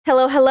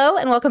Hello, hello,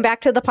 and welcome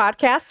back to the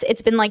podcast.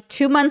 It's been like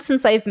 2 months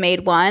since I've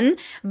made one,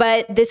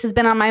 but this has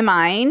been on my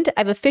mind.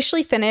 I've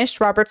officially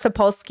finished Robert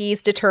Sapolsky's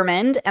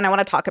Determined, and I want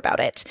to talk about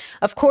it.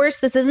 Of course,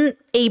 this isn't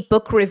a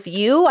book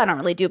review. I don't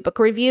really do book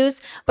reviews,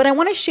 but I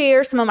want to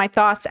share some of my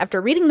thoughts after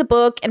reading the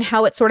book and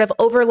how it sort of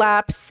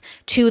overlaps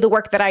to the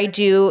work that I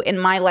do in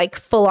my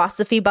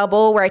philosophy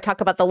bubble, where I talk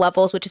about the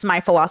levels, which is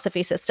my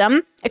philosophy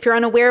system. If you're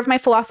unaware of my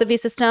philosophy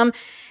system,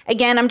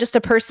 again, I'm just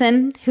a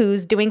person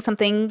who's doing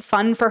something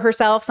fun for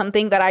herself,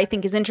 something that I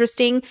think is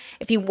interesting.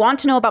 If you want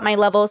to know about my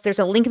levels, there's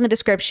a link in the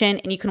description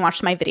and you can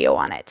watch my video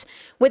on it.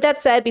 With that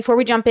said, before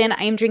we jump in,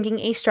 I am drinking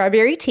a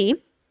strawberry tea.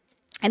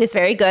 It is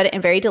very good and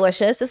very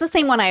delicious. It's the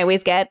same one I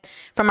always get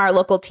from our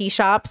local tea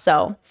shop.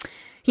 So,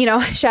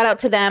 shout out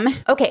to them.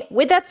 Okay,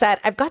 with that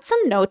said, I've got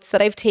some notes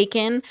that I've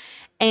taken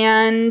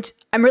and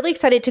I'm really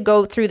excited to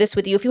go through this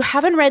with you. If you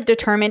haven't read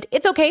Determined,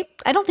 it's okay.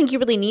 I don't think you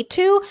really need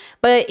to,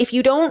 but if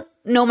you don't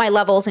know my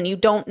levels and you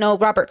don't know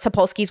Robert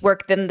Sapolsky's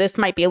work, then this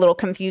might be a little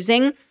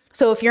confusing.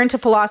 So if you're into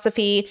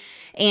philosophy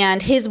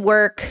and his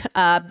work,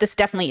 this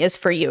definitely is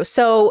for you.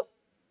 So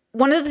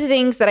one of the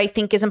things that I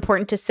think is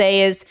important to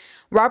say is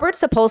Robert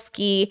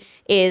Sapolsky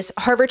is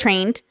Harvard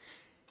trained.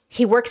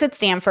 He works at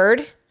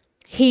Stanford.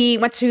 He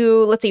went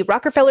to,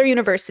 Rockefeller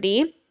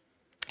University.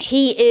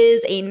 He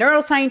is a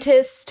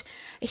neuroscientist.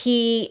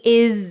 He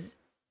is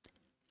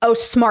a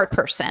smart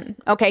person.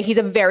 Okay. He's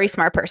a very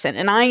smart person.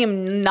 And I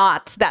am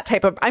not that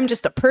type of, I'm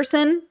just a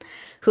person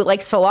who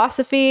likes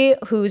philosophy,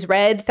 who's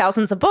read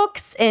thousands of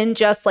books, and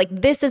just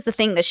this is the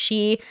thing that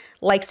she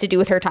likes to do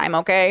with her time.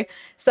 Okay.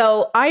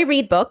 So I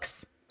read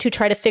books to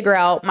try to figure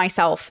out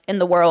myself in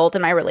the world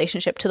and my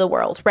relationship to the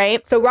world,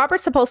 right? So Robert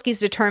Sapolsky's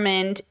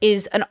Determined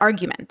is an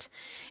argument.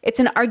 It's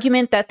an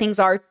argument that things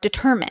are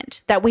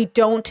determined, that we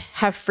don't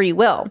have free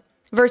will.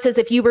 Versus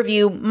if you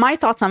review my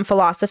thoughts on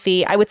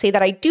philosophy, I would say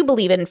that I do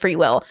believe in free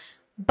will,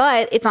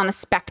 but it's on a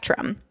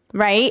spectrum,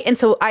 right? And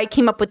so I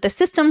came up with this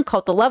system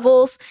called the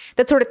levels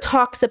that sort of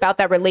talks about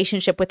that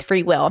relationship with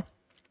free will,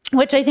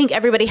 which I think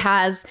everybody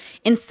has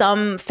in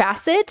some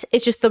facet.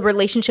 It's just the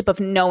relationship of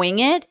knowing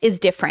it is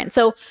different.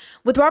 So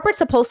with Robert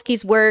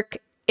Sapolsky's work,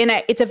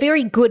 it's a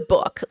very good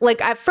book.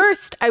 At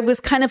first, I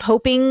was kind of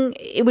hoping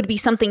it would be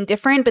something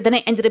different, but then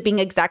it ended up being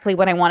exactly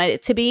what I wanted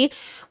it to be,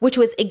 which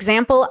was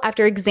example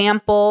after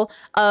example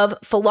of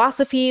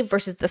philosophy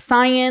versus the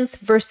science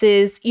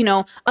versus,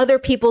 other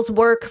people's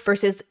work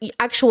versus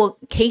actual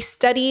case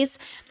studies,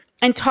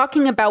 and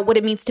talking about what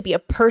it means to be a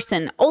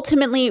person.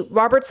 Ultimately,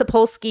 Robert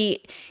Sapolsky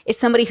is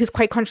somebody who's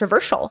quite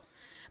controversial.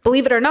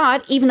 Believe it or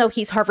not, even though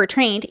he's Harvard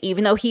trained,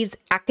 even though he's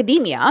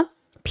academia,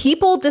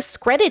 people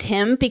discredit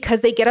him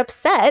because they get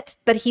upset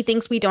that he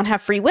thinks we don't have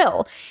free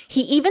will.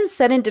 He even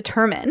said in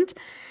Determined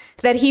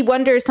that he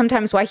wonders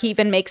sometimes why he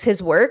even makes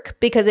his work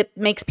because it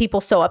makes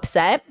people so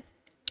upset.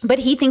 But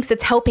he thinks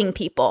it's helping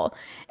people.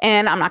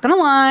 And I'm not going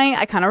to lie,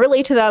 I kind of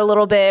relate to that a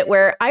little bit,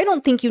 where I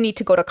don't think you need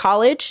to go to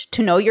college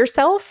to know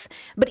yourself.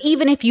 But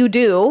even if you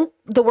do,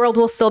 the world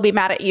will still be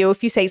mad at you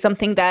if you say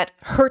something that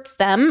hurts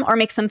them or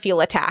makes them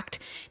feel attacked.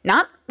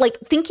 Not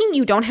thinking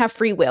you don't have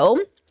free will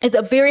is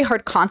a very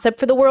hard concept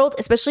for the world,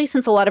 especially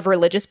since a lot of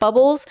religious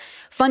bubbles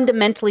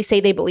fundamentally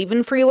say they believe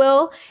in free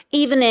will.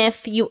 Even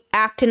if you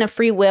act in a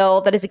free will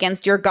that is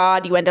against your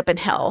God, you end up in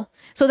hell.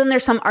 So then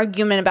there's some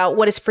argument about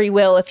what is free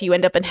will if you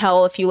end up in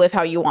hell, if you live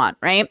how you want,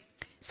 right?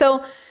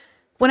 So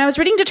when I was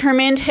reading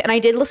Determined, and I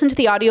did listen to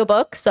the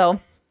audiobook,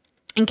 so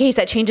in case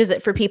that changes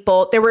it for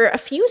people, there were a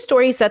few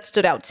stories that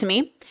stood out to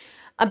me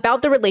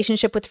about the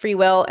relationship with free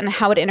will and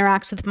how it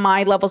interacts with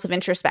my levels of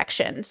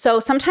introspection.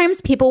 So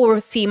sometimes people will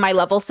see my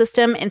level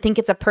system and think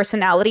it's a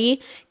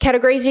personality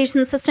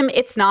categorization system.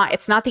 It's not.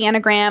 It's not the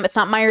Enneagram. It's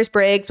not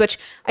Myers-Briggs, which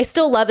I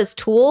still love as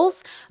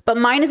tools, but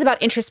mine is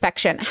about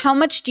introspection. How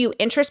much do you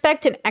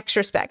introspect and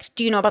extrospect?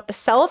 Do you know about the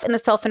self and the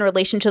self in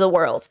relation to the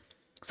world?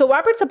 So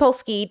Robert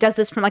Sapolsky does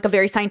this from a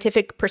very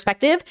scientific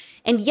perspective,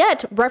 and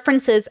yet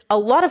references a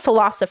lot of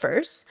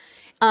philosophers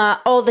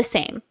all the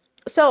same.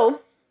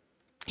 So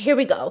here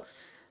we go.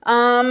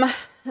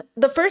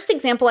 The first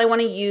example I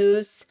want to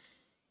use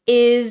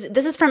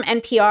this is from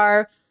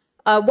NPR,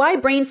 why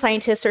brain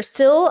scientists are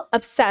still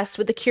obsessed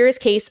with the curious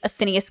case of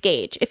Phineas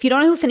Gage. If you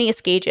don't know who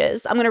Phineas Gage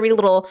is, I'm going to read a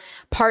little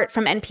part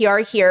from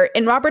NPR here.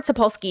 And Robert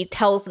Sapolsky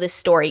tells this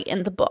story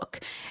in the book.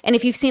 And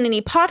if you've seen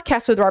any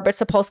podcasts with Robert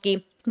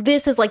Sapolsky,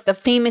 this is the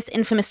famous,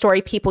 infamous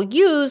story people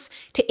use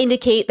to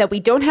indicate that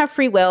we don't have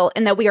free will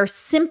and that we are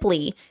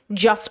simply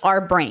just our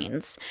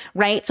brains,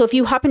 right? So if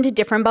you hop into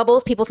different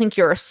bubbles, people think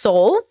you're a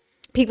soul.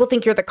 People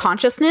think you're the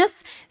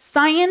consciousness.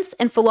 Science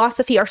and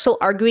philosophy are still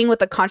arguing what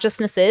the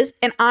consciousness is,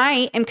 and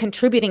I am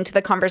contributing to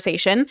the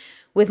conversation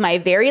with my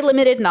very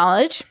limited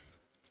knowledge.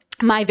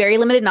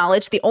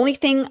 The only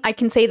thing I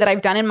can say that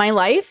I've done in my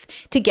life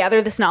to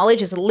gather this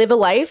knowledge is live a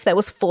life that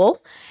was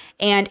full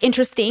and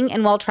interesting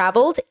and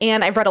well-traveled,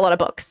 and I've read a lot of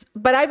books.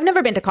 But I've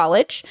never been to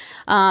college,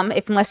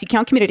 unless you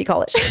count community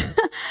college,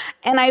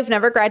 and I've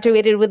never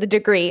graduated with a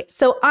degree.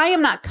 So I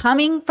am not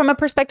coming from a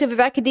perspective of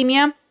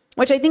academia,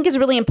 which I think is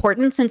really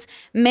important since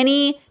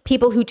many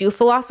people who do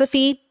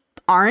philosophy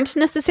aren't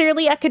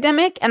necessarily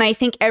academic, and I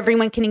think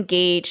everyone can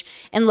engage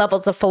in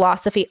levels of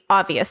philosophy,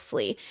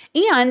 obviously,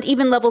 and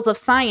even levels of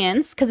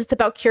science, because it's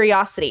about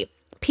curiosity.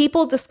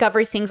 People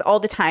discover things all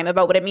the time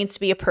about what it means to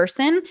be a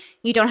person.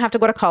 You don't have to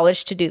go to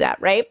college to do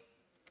that, right?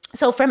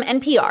 So from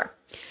NPR,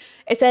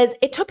 it says,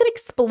 it took an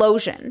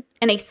explosion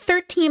and a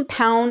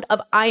 13-pound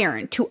of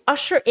iron to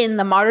usher in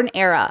the modern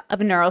era of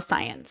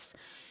neuroscience.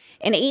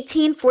 In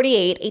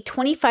 1848, a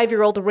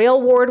 25-year-old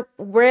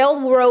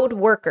railroad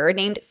worker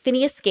named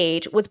Phineas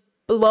Gage was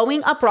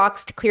blowing up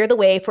rocks to clear the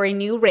way for a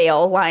new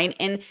rail line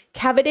in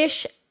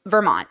Cavendish,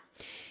 Vermont.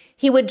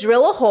 He would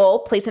drill a hole,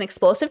 place an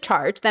explosive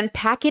charge, then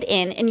pack it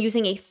in, and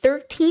using a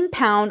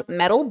 13-pound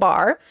metal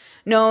bar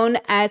known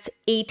as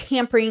a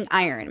tampering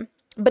iron.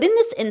 But in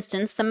this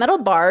instance, the metal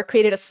bar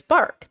created a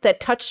spark that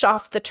touched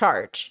off the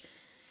charge.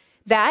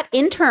 That,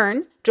 in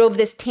turn, drove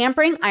this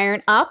tampering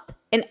iron up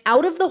and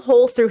out of the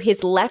hole through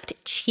his left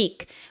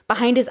cheek,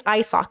 behind his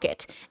eye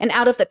socket, and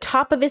out of the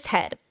top of his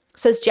head,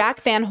 says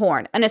Jack Van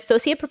Horn, an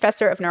associate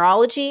professor of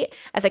neurology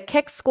at the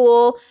Keck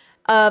School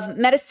of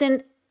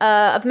Medicine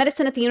at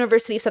the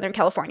University of Southern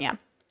California.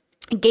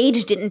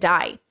 Gage didn't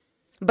die,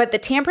 but the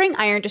tampering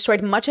iron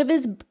destroyed much of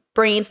his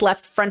brain's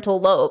left frontal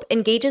lobe,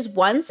 and Gage's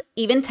once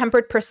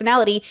even-tempered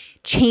personality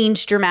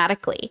changed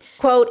dramatically.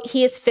 Quote,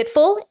 he is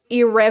fitful,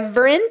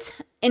 irreverent,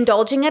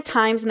 indulging at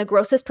times in the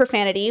grossest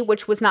profanity,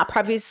 which was not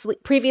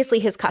previously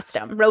his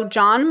custom, wrote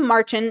John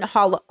Martin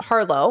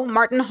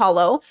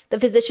Hollow, the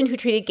physician who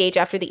treated Gage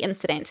after the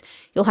incident.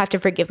 You'll have to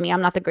forgive me,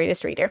 I'm not the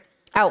greatest reader.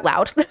 Out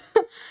loud.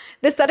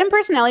 The sudden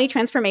personality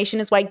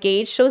transformation is why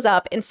Gage shows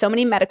up in so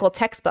many medical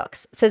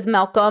textbooks, says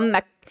Malcolm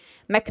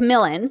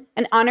Macmillan,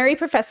 an honorary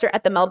professor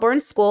at the Melbourne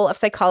School of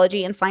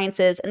Psychology and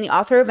Sciences and the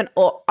author of An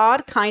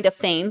Odd Kind of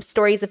Fame,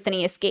 Stories of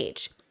Phineas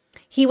Gage.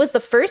 He was the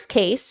first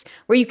case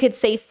where you could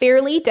say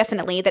fairly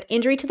definitely that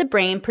injury to the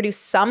brain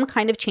produced some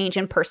kind of change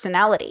in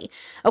personality.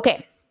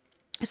 Okay,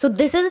 so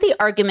this is the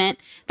argument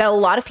that a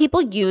lot of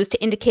people use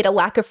to indicate a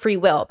lack of free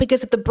will,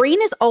 because if the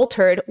brain is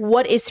altered,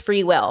 what is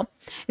free will?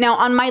 Now,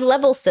 on my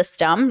level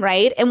system,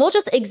 right, and we'll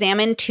just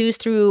examine 2s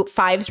through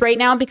 5s right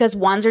now because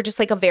 1s are just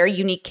like a very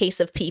unique case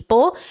of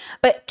people,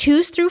 but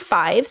 2s through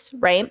 5s,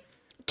 right?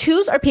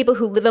 2s are people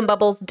who live in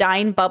bubbles, die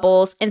in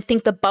bubbles, and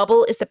think the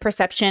bubble is the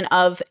perception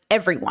of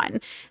everyone.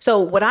 So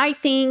what I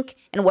think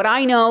and what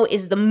I know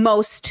is the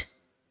most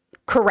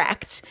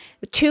correct.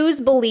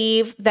 2s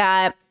believe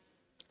that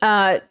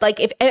they're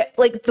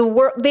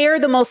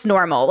the most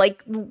normal,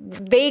 like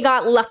they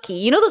got lucky.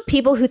 You know, those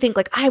people who think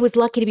like, I was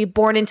lucky to be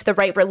born into the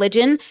right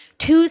religion.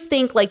 2s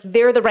think like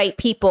they're the right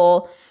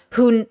people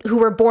who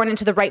were born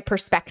into the right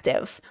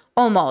perspective,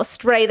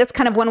 almost, right? That's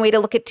kind of one way to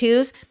look at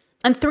 2s.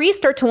 And 3s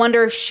start to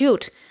wonder,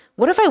 shoot,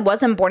 what if I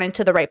wasn't born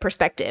into the right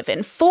perspective?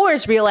 And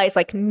 4s realize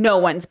like no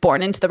one's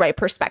born into the right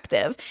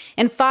perspective.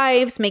 And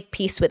 5s make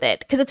peace with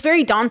it, because it's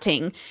very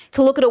daunting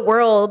to look at a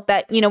world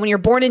that, you know, when you're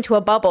born into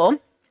a bubble,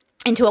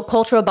 into a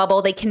cultural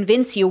bubble, they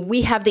convince you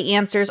we have the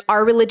answers,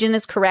 our religion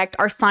is correct,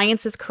 our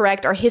science is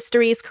correct, our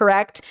history is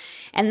correct.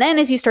 And then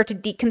as you start to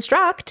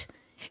deconstruct,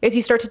 as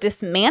you start to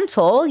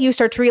dismantle, you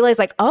start to realize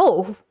like,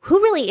 oh,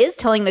 who really is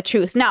telling the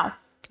truth? Now,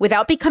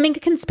 without becoming a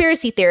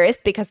conspiracy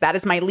theorist, because that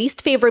is my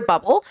least favorite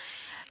bubble,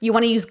 you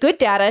want to use good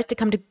data to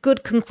come to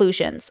good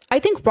conclusions. I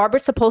think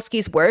Robert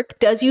Sapolsky's work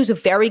does use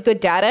very good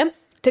data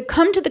to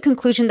come to the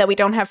conclusion that we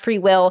don't have free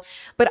will,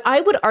 but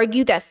I would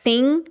argue that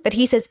thing that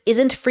he says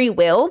isn't free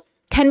will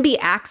can be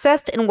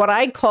accessed in what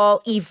I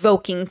call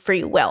evoking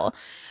free will.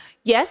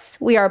 Yes,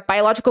 we are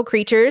biological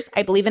creatures.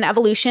 I believe in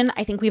evolution.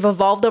 I think we've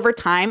evolved over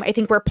time. I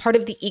think we're part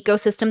of the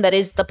ecosystem that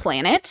is the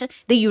planet,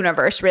 the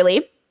universe,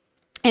 really.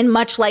 And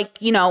much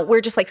like, you know, we're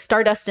just like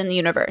stardust in the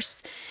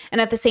universe. And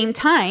at the same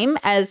time,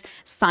 as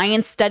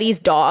science studies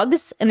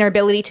dogs and their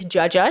ability to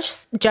judge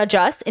us,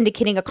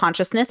 indicating a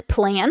consciousness,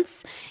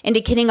 plants,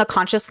 indicating a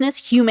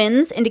consciousness,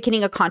 humans,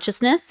 indicating a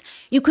consciousness,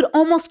 you could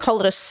almost call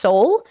it a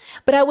soul.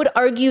 But I would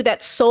argue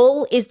that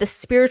soul is the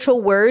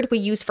spiritual word we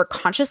use for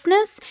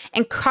consciousness,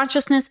 and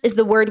consciousness is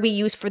the word we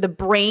use for the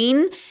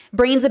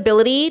brain's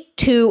ability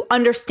to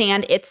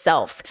understand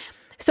itself.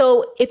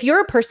 So if you're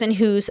a person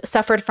who's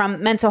suffered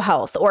from mental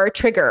health or a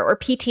trigger or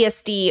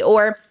PTSD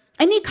or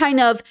any kind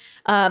of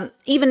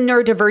even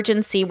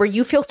neurodivergency where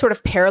you feel sort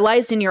of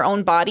paralyzed in your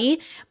own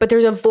body, but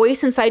there's a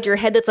voice inside your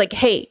head that's like,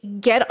 hey,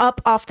 get up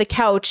off the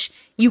couch.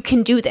 You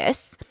can do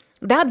this.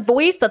 That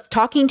voice that's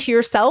talking to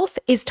yourself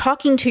is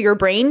talking to your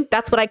brain.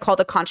 That's what I call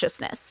the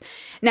consciousness.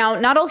 Now,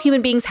 not all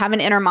human beings have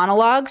an inner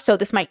monologue, so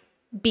this might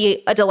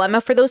be a dilemma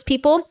for those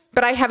people,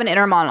 but I have an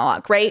inner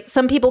monologue, right?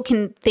 Some people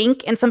can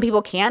think and some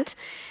people can't.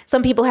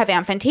 Some people have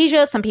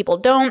aphantasia, some people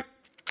don't.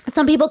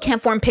 Some people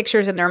can't form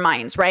pictures in their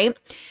minds, right?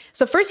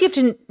 So first you have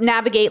to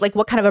navigate like,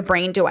 what kind of a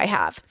brain do I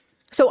have?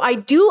 So I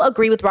do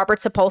agree with Robert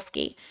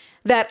Sapolsky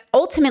that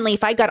ultimately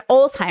if I got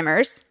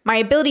Alzheimer's, my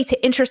ability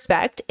to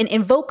introspect and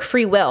invoke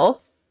free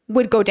will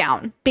would go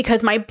down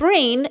because my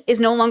brain is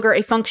no longer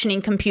a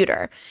functioning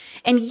computer.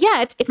 And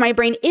yet, if my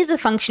brain is a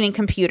functioning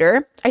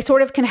computer, I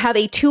sort of can have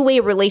a two-way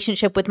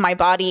relationship with my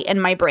body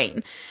and my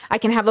brain. I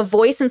can have a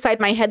voice inside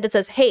my head that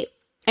says, hey,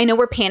 I know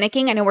we're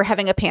panicking. I know we're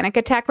having a panic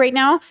attack right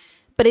now,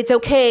 but it's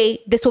okay.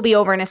 This will be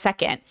over in a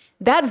second.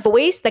 That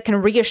voice that can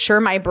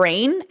reassure my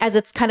brain as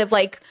it's kind of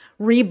like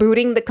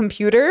rebooting the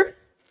computer,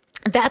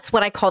 that's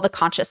what I call the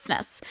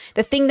consciousness.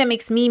 The thing that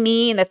makes me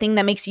me and the thing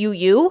that makes you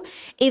you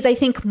is, I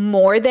think,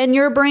 more than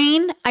your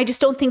brain. I just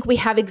don't think we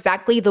have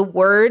exactly the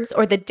words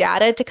or the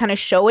data to kind of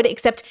show it,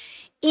 except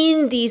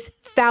in these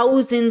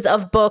thousands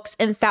of books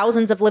and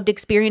thousands of lived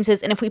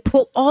experiences. And if we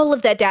pull all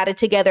of that data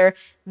together,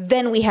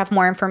 then we have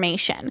more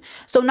information.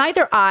 So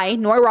neither I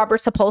nor Robert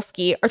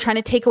Sapolsky are trying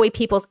to take away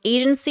people's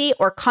agency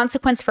or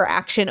consequence for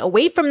action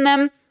away from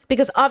them,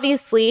 because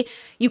obviously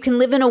you can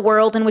live in a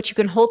world in which you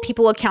can hold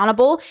people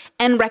accountable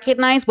and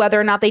recognize whether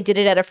or not they did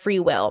it at a free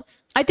will.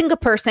 I think a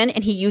person,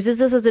 and he uses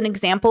this as an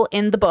example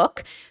in the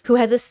book, who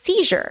has a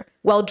seizure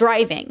while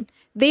driving,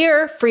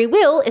 their free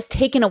will is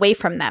taken away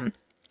from them.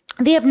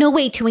 They have no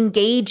way to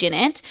engage in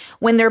it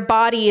when their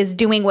body is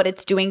doing what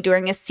it's doing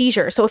during a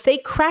seizure. So if they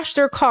crash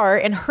their car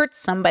and hurt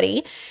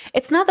somebody,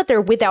 it's not that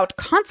they're without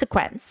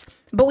consequence,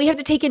 but we have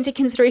to take into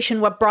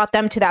consideration what brought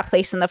them to that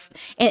place in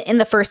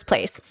the first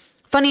place.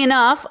 Funny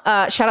enough,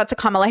 shout out to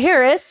Kamala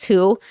Harris,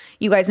 who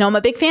you guys know I'm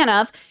a big fan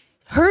of.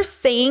 Her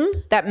saying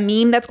that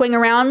meme that's going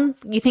around,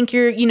 you think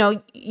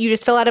you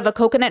just fell out of a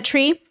coconut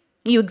tree.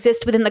 You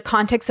exist within the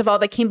context of all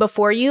that came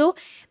before you.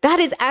 That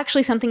is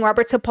actually something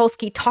Robert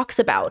Sapolsky talks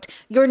about.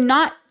 You're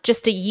not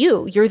just a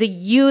you. You're the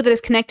you that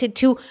is connected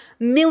to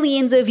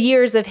millions of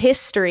years of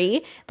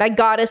history that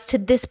got us to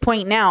this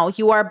point now.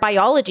 You are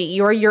biology.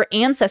 You are your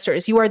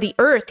ancestors. You are the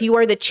earth. You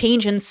are the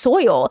change in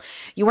soil.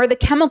 You are the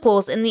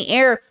chemicals in the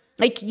air.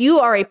 Like, you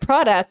are a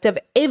product of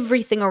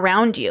everything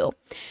around you.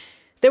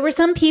 There were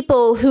some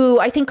people who,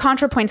 I think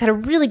ContraPoints had a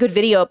really good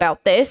video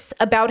about this,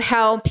 about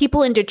how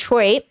people in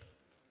Detroit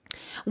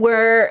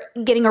were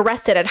getting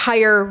arrested at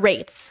higher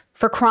rates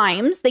for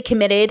crimes they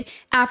committed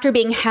after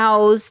being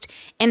housed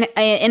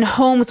in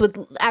homes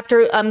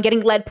after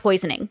getting lead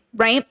poisoning,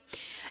 right?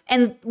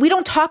 And we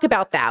don't talk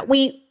about that.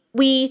 We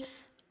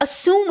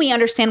assume we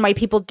understand why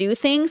people do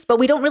things, but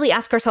we don't really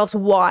ask ourselves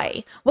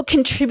why. What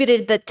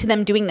contributed to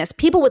them doing this?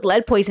 People with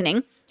lead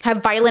poisoning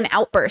have violent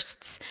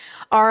outbursts,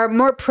 are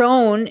more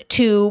prone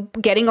to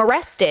getting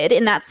arrested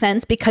in that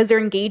sense because they're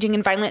engaging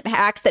in violent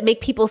acts that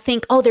make people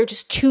think, oh, they're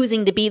just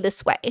choosing to be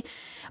this way.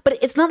 But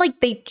it's not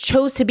like they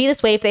chose to be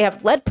this way if they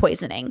have lead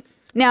poisoning.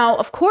 Now,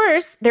 of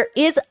course, there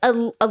is a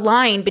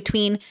line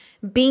between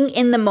being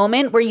in the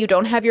moment where you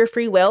don't have your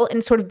free will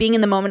and sort of being in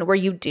the moment where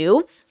you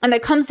do. And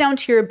that comes down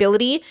to your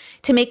ability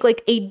to make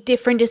like a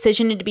different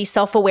decision and to be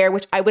self-aware,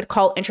 which I would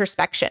call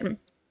introspection.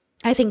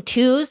 I think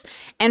 2s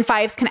and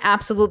 5s can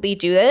absolutely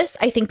do this.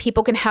 I think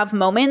people can have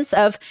moments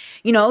of,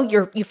 you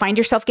find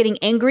yourself getting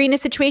angry in a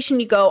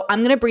situation. You go, I'm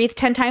going to breathe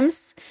 10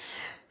 times,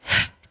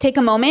 take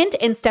a moment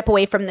and step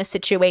away from this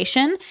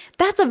situation.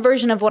 That's a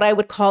version of what I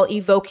would call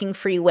evoking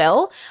free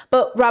will.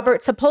 But Robert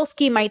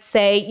Sapolsky might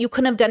say you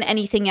couldn't have done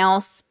anything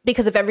else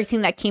because of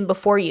everything that came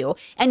before you.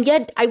 And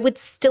yet I would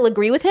still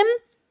agree with him.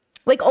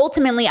 Like,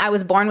 ultimately, I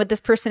was born with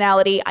this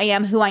personality. I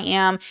am who I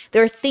am.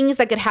 There are things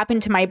that could happen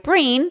to my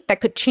brain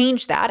that could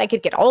change that. I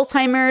could get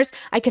Alzheimer's.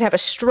 I could have a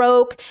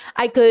stroke.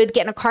 I could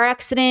get in a car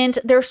accident.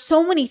 There are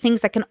so many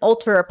things that can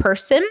alter a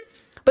person.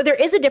 But there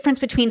is a difference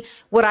between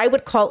what I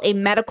would call a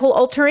medical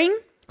altering.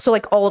 So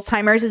like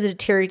Alzheimer's is a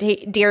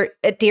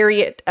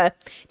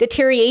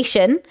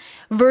deterioration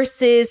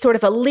versus sort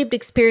of a lived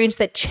experience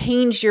that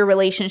changed your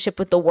relationship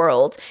with the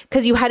world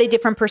because you had a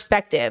different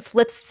perspective.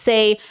 Let's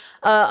say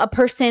a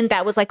person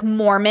that was like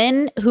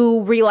Mormon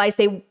who realized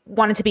they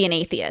wanted to be an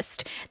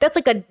atheist.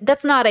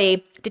 That's not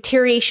a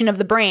deterioration of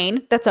the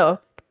brain. That's a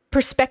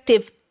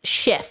perspective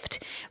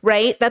shift,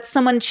 right? That's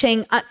someone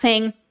saying,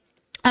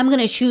 I'm going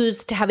to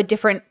choose to have a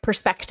different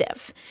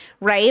perspective,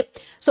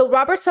 right? So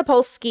Robert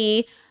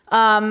Sapolsky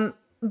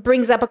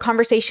brings up a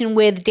conversation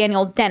with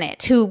Daniel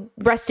Dennett, who,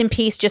 rest in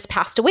peace, just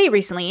passed away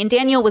recently. And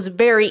Daniel was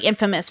very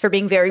infamous for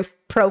being very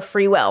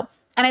pro-free will.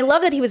 And I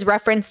love that he was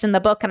referenced in the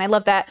book. And I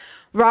love that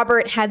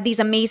Robert had these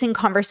amazing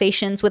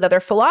conversations with other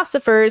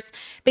philosophers,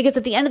 because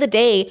at the end of the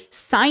day,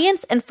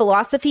 science and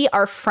philosophy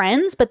are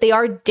friends, but they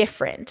are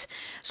different.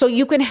 So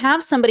you can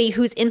have somebody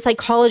who's in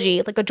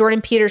psychology, like a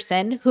Jordan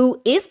Peterson,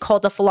 who is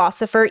called a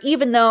philosopher,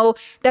 even though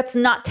that's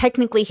not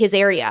technically his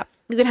area.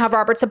 You can have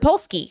Robert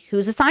Sapolsky,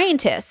 who's a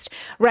scientist,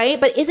 right?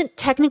 But isn't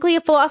technically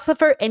a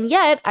philosopher, and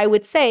yet I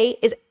would say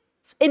is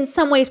in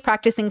some ways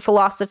practicing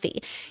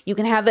philosophy. You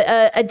can have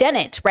a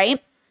Dennett,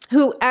 right?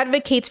 Who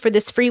advocates for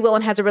this free will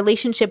and has a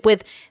relationship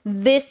with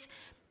this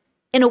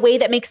in a way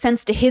that makes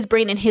sense to his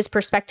brain and his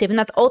perspective. And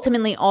that's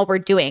ultimately all we're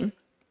doing.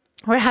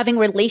 We're having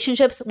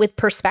relationships with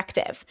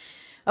perspective.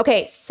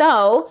 Okay,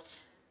 so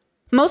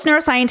most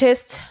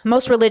neuroscientists,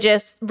 most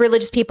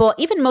religious people,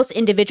 even most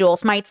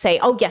individuals might say,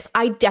 oh yes,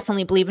 I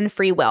definitely believe in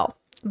free will.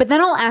 But then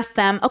I'll ask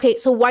them, okay,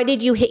 so why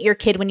did you hit your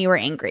kid when you were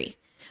angry?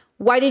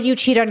 Why did you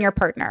cheat on your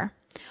partner?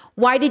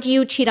 Why did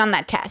you cheat on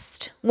that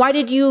test? Why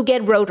did you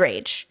get road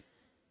rage?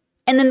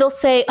 And then they'll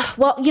say,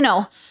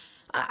 well,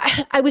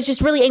 I was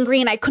just really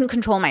angry and I couldn't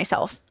control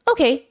myself.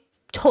 Okay,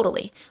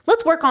 totally.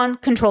 Let's work on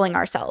controlling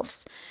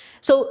ourselves.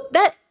 So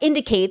that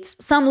indicates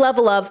some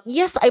level of,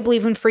 yes, I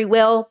believe in free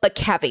will, but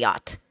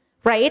caveat,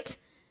 right?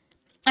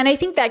 And I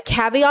think that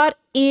caveat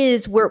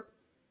is where,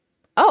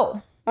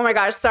 oh my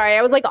gosh, sorry.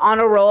 I was like on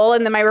a roll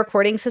and then my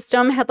recording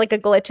system had like a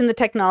glitch in the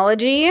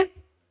technology.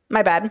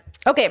 My bad.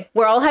 Okay,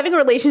 we're all having a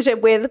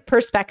relationship with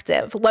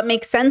perspective, what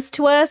makes sense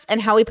to us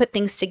and how we put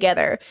things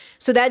together.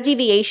 So that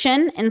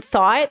deviation in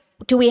thought,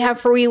 do we have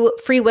free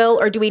will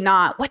or do we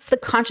not? What's the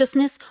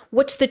consciousness?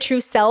 What's the true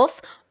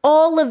self?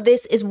 All of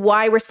this is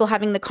why we're still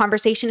having the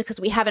conversation,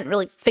 because we haven't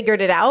really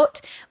figured it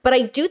out. But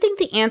I do think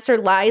the answer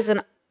lies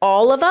in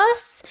all of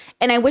us.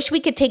 And I wish we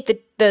could take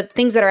the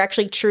things that are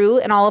actually true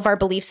in all of our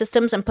belief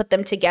systems and put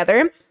them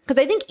together. Because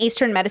I think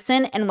Eastern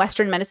medicine and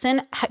Western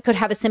medicine could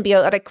have a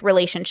symbiotic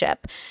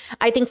relationship.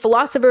 I think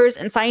philosophers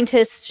and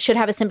scientists should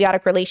have a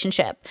symbiotic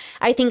relationship.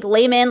 I think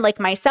laymen like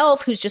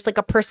myself, who's just like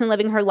a person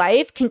living her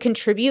life, can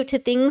contribute to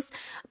things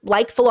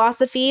like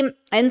philosophy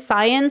and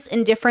science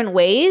in different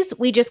ways.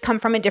 We just come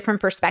from a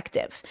different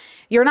perspective.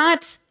 You're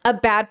not a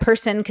bad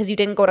person because you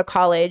didn't go to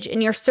college,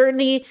 and you're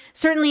certainly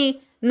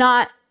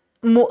not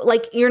more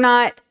like you're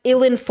not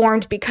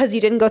ill-informed because you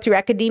didn't go through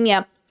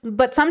academia.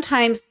 But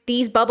sometimes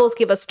these bubbles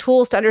give us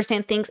tools to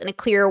understand things in a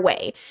clearer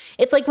way.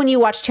 It's like when you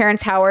watch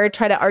Terrence Howard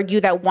try to argue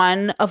that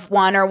 1 of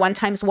 1 or 1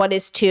 times 1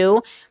 is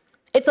 2.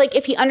 It's like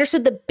if he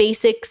understood the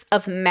basics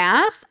of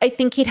math, I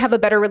think he'd have a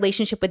better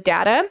relationship with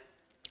data.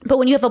 But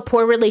when you have a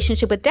poor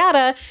relationship with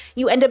data,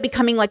 you end up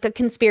becoming like a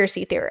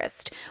conspiracy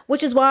theorist,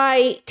 which is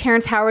why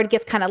Terrence Howard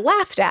gets kind of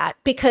laughed at,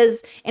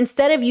 because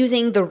instead of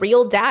using the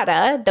real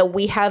data that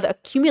we have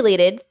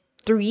accumulated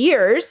through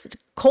years,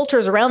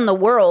 cultures around the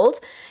world,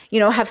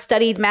 have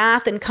studied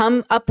math and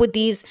come up with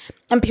these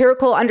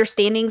empirical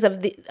understandings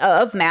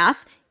of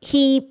math,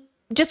 he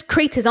just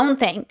creates his own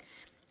thing.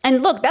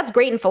 And look, that's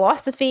great in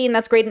philosophy and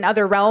that's great in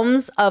other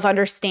realms of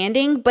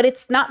understanding, but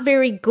it's not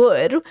very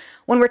good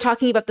when we're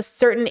talking about the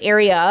certain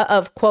area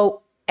of,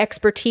 quote,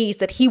 expertise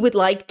that he would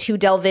like to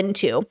delve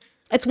into.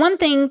 It's one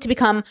thing to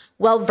become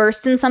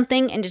well-versed in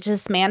something and to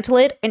dismantle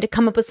it and to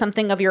come up with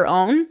something of your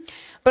own.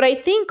 But I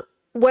think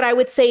what I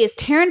would say is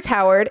Terrence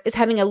Howard is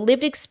having a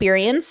lived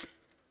experience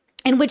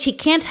in which he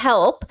can't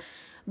help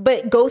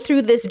but go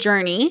through this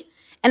journey.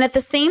 And at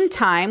the same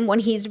time, when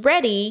he's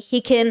ready,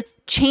 he can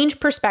change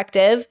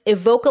perspective,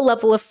 evoke a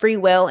level of free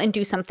will, and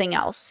do something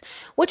else,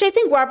 which I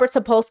think Robert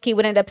Sapolsky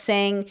would end up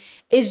saying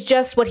is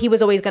just what he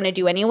was always going to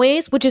do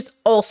anyways, which is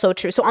also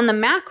true. So on the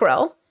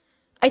macro,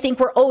 I think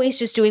we're always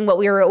just doing what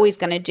we were always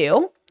going to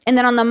do. And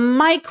then on the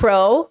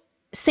micro,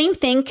 same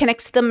thing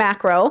connects to the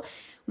macro.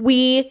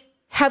 We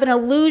have an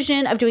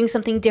illusion of doing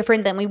something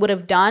different than we would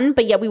have done,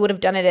 but yet we would have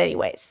done it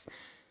anyways.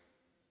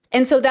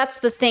 And so that's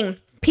the thing.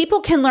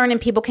 People can learn and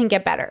people can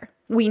get better.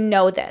 We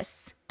know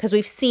this because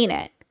we've seen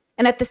it.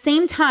 And at the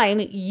same time,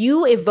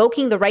 you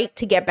evoking the right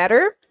to get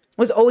better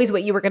was always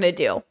what you were going to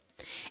do.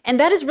 And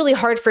that is really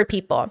hard for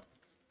people.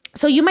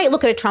 So you might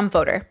look at a Trump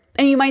voter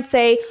and you might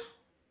say,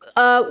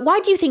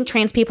 why do you think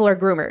trans people are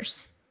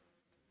groomers?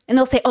 And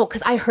they'll say, oh,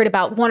 because I heard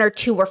about 1 or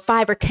 2 or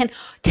 5 or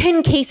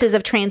 10 cases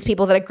of trans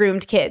people that have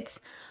groomed kids.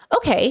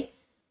 Okay,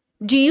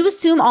 do you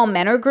assume all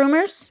men are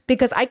groomers?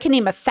 Because I can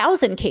name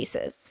 1,000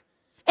 cases.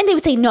 And they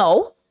would say,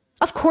 no,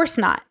 of course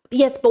not.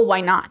 Yes, but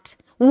why not?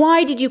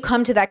 Why did you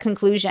come to that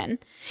conclusion?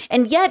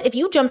 And yet, if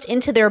you jumped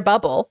into their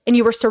bubble and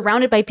you were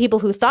surrounded by people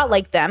who thought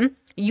like them,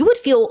 you would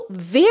feel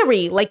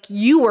very like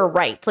you were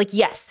right. Like,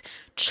 yes,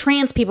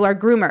 trans people are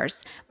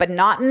groomers, but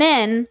not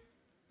men,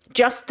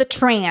 just the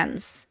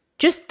trans,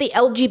 just the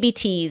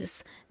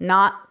LGBTs,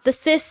 not the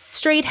cis,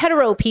 straight,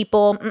 hetero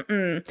people.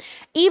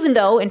 Even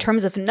though in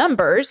terms of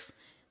numbers,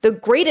 the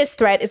greatest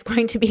threat is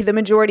going to be the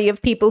majority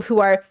of people who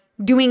are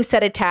doing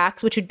said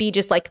attacks, which would be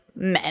just like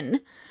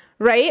men,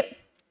 right?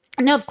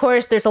 Now, of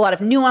course, there's a lot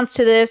of nuance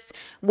to this.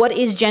 What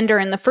is gender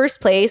in the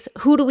first place?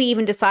 Who do we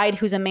even decide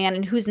who's a man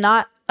and who's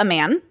not a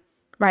man,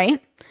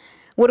 right?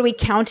 What are we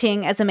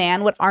counting as a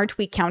man? What aren't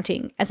we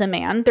counting as a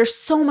man? There's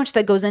so much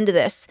that goes into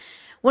this.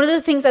 One of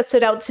the things that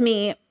stood out to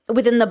me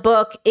within the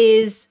book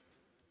is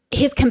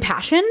his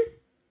compassion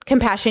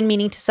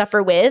meaning to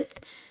suffer with.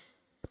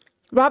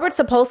 Robert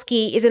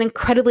Sapolsky is an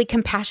incredibly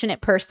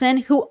compassionate person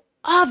who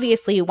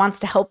obviously wants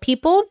to help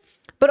people,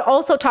 but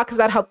also talks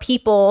about how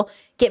people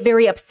get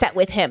very upset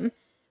with him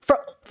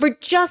for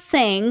just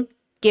saying,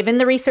 given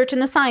the research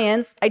and the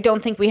science, I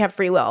don't think we have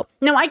free will.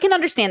 Now, I can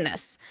understand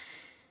this.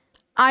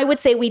 I would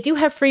say we do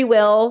have free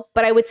will,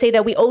 but I would say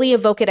that we only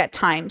evoke it at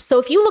times. So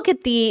if you look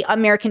at the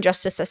American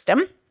justice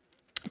system,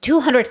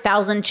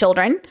 200,000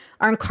 children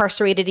are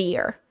incarcerated a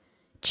year.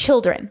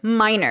 Children,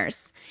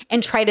 minors,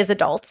 and tried as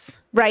adults,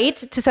 right?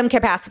 To some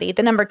capacity.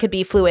 The number could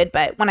be fluid,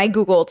 but when I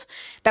Googled,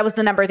 that was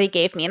the number they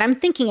gave me. And I'm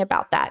thinking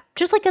about that.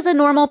 Just like as a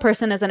normal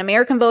person, as an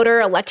American voter,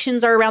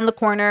 elections are around the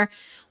corner.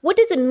 What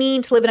does it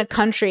mean to live in a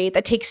country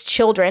that takes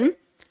children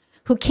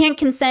who can't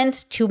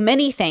consent to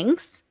many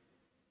things,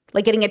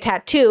 like getting a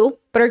tattoo,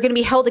 but are going to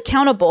be held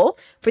accountable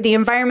for the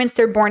environments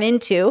they're born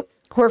into,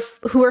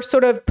 who are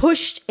sort of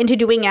pushed into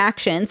doing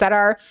actions that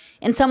are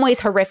in some ways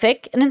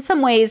horrific and in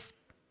some ways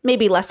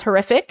maybe less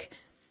horrific,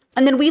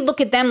 And then we look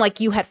at them like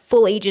you had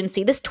full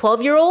agency. This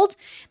 12-year-old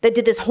that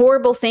did this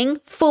horrible thing,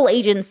 full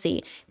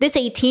agency. This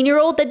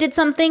 18-year-old that did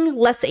something,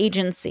 less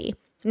agency.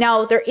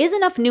 Now, there is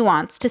enough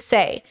nuance to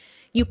say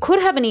you could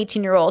have an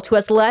 18-year-old who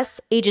has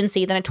less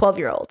agency than a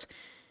 12-year-old.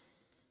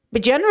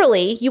 But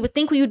generally, you would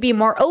think we would be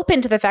more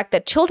open to the fact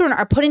that children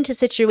are put into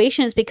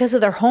situations because of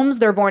their homes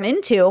they're born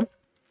into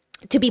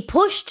to be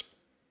pushed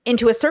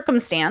into a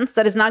circumstance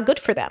that is not good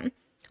for them.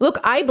 Look,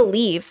 I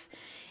believe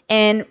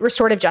in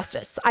restorative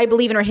justice. I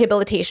believe in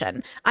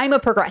rehabilitation. I'm a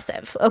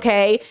progressive,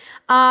 okay?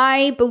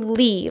 I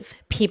believe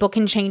people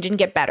can change and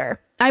get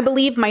better. I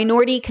believe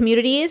minority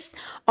communities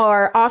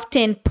are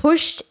often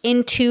pushed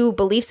into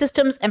belief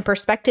systems and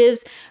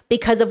perspectives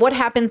because of what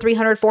happened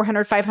 300,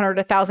 400, 500,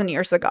 1,000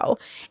 years ago.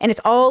 And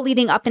it's all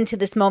leading up into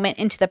this moment,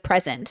 into the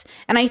present.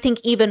 And I think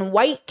even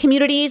white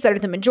communities that are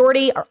the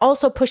majority are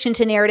also pushed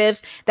into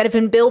narratives that have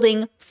been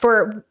building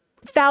for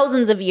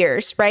thousands of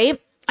years,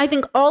 right? I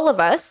think all of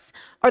us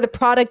are the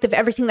product of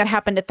everything that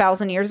happened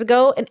 1,000 years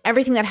ago and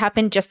everything that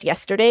happened just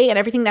yesterday and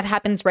everything that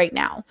happens right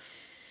now.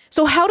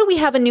 So how do we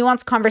have a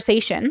nuanced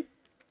conversation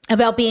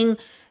about being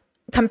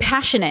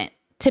compassionate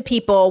to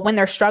people when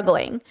they're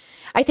struggling?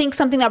 I think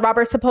something that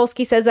Robert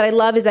Sapolsky says that I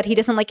love is that he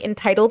doesn't like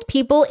entitled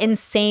people. And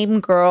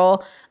same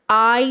girl,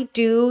 I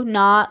do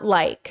not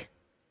like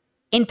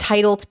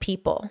entitled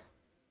people.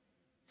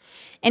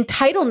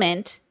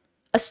 Entitlement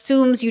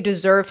assumes you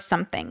deserve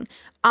something.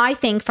 I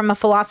think from a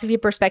philosophy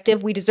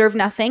perspective, we deserve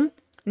nothing.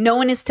 No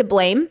one is to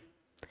blame.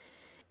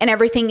 And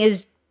everything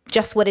is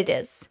just what it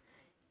is.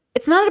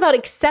 It's not about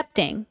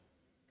accepting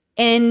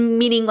and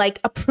meaning like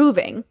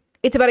approving.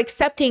 It's about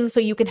accepting so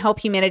you can help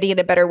humanity in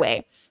a better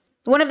way.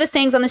 One of the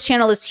sayings on this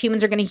channel is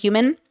humans are going to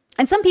human.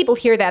 And some people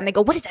hear that and they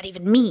go, what does that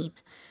even mean?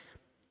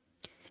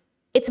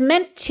 It's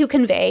meant to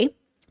convey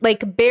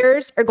like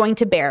bears are going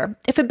to bear.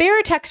 If a bear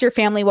attacks your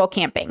family while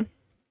camping,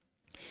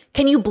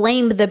 can you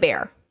blame the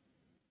bear?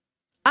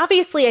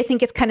 Obviously, I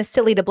think it's kind of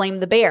silly to blame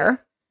the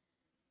bear.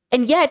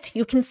 And yet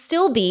you can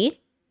still be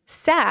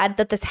sad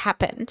that this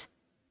happened.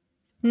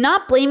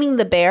 Not blaming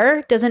the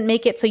bear doesn't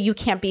make it so you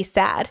can't be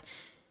sad.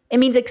 It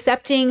means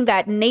accepting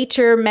that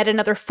nature met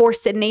another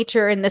force in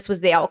nature and this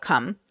was the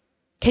outcome.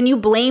 Can you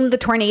blame the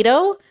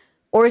tornado?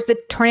 Or is the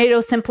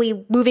tornado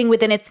simply moving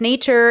within its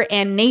nature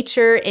and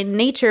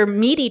nature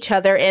meet each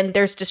other and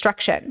there's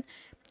destruction?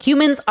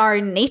 Humans are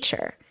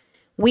nature.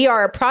 We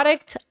are a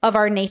product of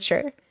our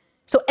nature.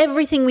 So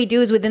everything we do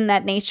is within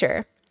that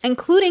nature,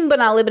 including but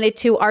not limited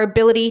to our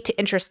ability to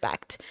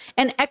introspect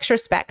and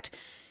extrospect.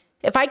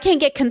 If I can't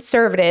get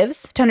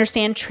conservatives to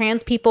understand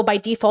trans people by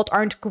default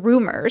aren't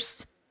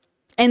groomers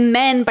and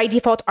men by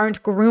default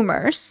aren't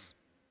groomers,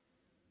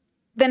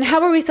 then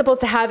how are we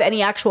supposed to have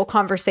any actual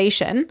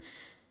conversation,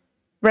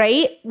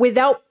 right?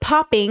 Without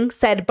popping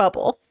said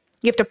bubble.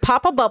 You have to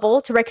pop a bubble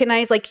to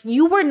recognize like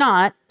you were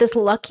not this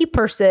lucky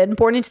person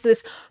born into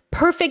this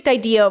perfect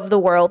idea of the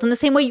world. In the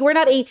same way, you were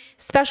not a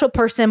special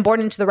person born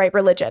into the right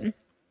religion.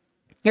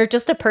 You're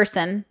just a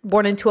person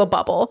born into a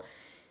bubble.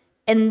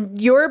 And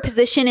your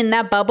position in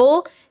that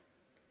bubble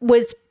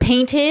was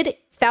painted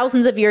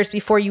thousands of years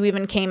before you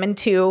even came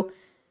into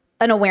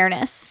an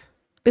awareness,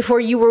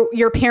 before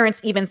your parents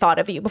even thought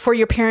of you, before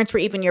your parents were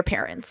even your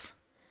parents.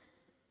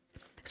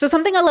 So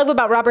something I love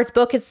about Robert's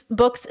books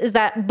is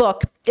that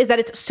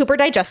it's super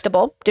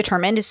digestible.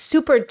 Determined is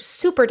super,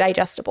 super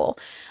digestible.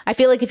 I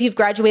feel like if you've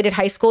graduated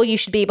high school, you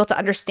should be able to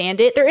understand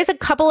it. There is a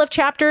couple of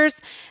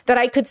chapters that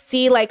I could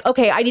see like,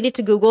 okay, I needed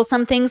to Google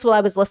some things while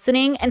I was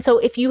listening. And so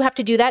if you have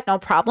to do that, no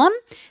problem.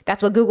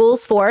 That's what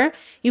Google's for.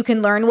 You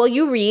can learn while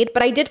you read,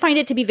 but I did find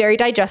it to be very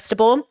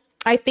digestible.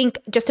 I think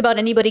just about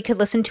anybody could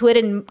listen to it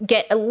and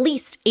get at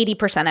least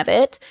 80% of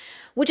it,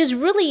 which is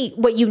really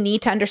what you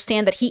need to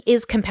understand, that he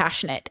is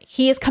compassionate.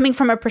 He is coming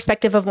from a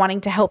perspective of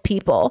wanting to help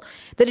people,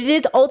 that it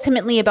is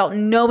ultimately about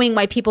knowing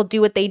why people do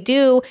what they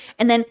do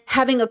and then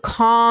having a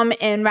calm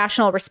and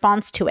rational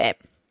response to it.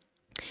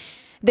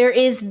 There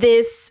is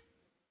this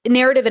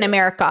narrative in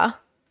America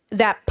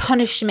that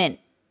punishment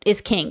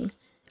is king.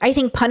 I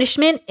think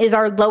punishment is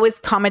our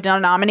lowest common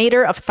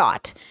denominator of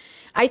thought.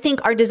 I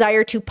think our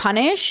desire to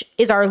punish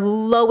is our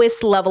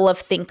lowest level of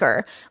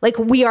thinker. Like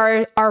we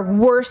are our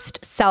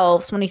worst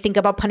selves when we think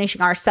about punishing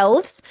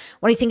ourselves,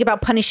 when we think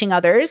about punishing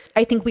others.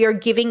 I think we are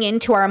giving in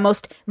to our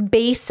most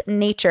base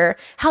nature.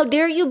 How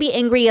dare you be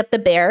angry at the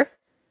bear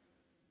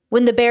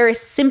when the bear is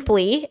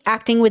simply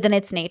acting within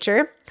its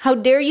nature? How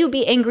dare you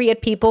be angry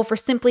at people for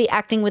simply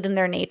acting within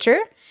their nature?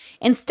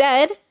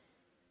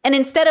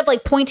 Instead of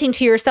like pointing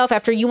to yourself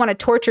after you want to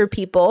torture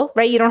people,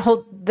 right? You don't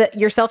hold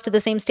yourself to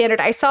the same standard.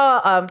 I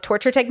saw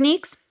torture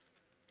techniques,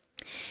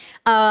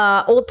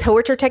 old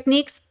torture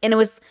techniques, and it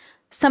was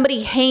somebody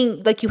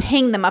you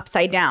hang them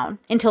upside down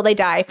until they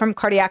die from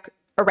cardiac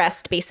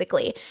arrest,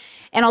 basically.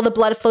 And all the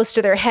blood flows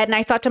to their head. And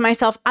I thought to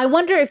myself, I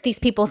wonder if these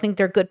people think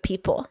they're good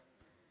people.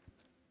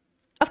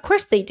 Of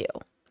course they do.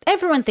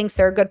 Everyone thinks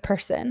they're a good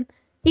person,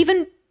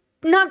 even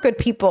not good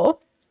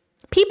people.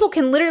 People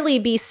can literally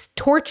be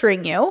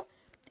torturing you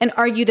and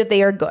argue that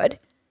they are good,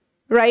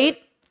 right?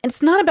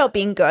 It's not about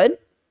being good.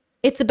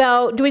 It's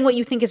about doing what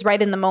you think is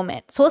right in the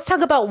moment. So let's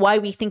talk about why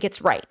we think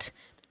it's right.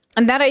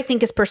 And that, I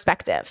think, is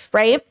perspective,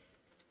 right?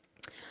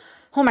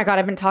 Oh my God,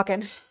 I've been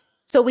talking.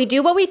 So we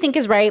do what we think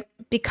is right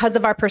because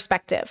of our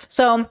perspective.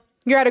 So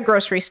you're at a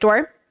grocery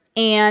store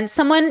and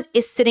someone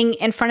is sitting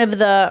in front of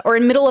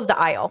in middle of the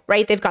aisle,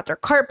 right? They've got their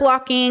cart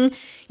blocking.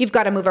 You've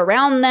got to move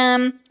around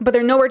them, but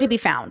they're nowhere to be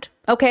found.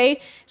 Okay.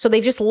 So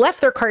they've just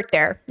left their cart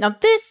there. Now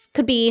this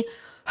could be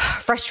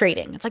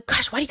frustrating. It's like,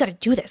 gosh, why do you got to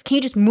do this? Can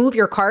you just move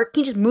your cart?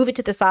 Can you just move it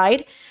to the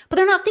side? But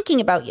they're not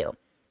thinking about you.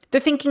 They're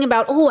thinking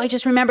about, oh, I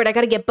just remembered I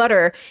got to get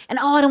butter. And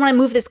oh, I don't want to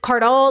move this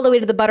cart all the way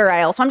to the butter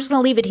aisle. So I'm just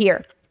going to leave it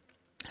here.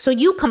 So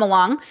you come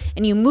along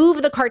and you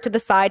move the cart to the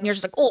side and you're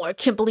just like, oh, I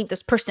can't believe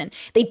this person.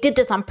 They did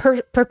this on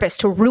purpose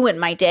to ruin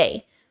my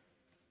day.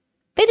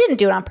 They didn't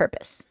do it on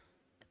purpose.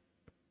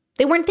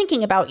 They weren't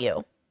thinking about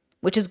you,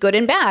 which is good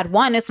and bad.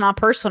 One, it's not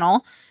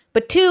personal.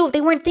 But two,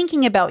 they weren't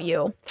thinking about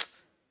you.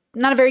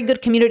 Not a very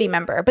good community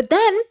member. But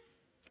then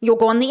you'll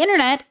go on the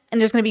internet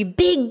and there's going to be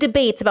big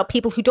debates about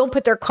people who don't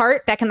put their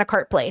cart back in the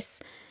cart place.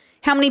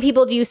 How many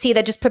people do you see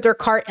that just put their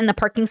cart in the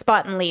parking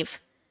spot and leave?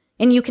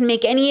 And you can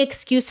make any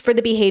excuse for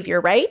the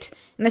behavior, right?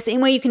 In the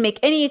same way you can make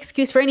any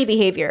excuse for any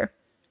behavior,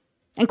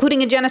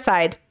 including a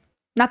genocide.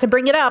 Not to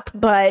bring it up,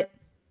 but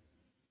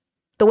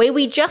the way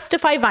we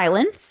justify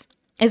violence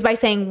is by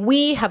saying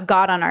we have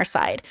God on our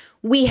side.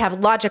 We have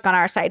logic on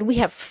our side. We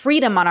have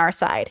freedom on our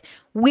side.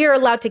 We're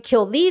allowed to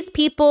kill these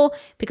people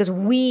because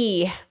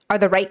we are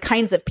the right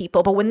kinds of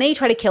people. But when they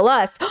try to kill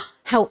us,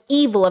 how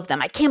evil of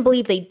them. I can't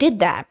believe they did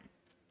that.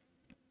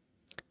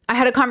 I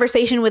had a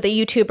conversation with a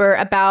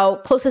YouTuber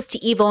about closest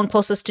to evil and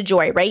closest to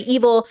joy, right?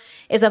 Evil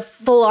is a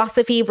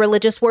philosophy,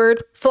 religious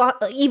word.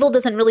 Evil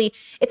doesn't really,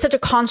 it's such a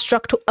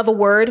construct of a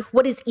word.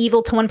 What is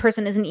evil to one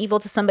person isn't evil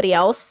to somebody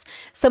else.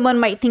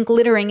 Someone might think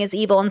littering is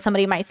evil and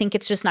somebody might think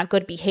it's just not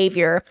good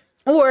behavior.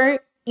 Or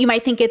you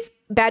might think it's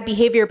bad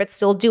behavior, but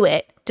still do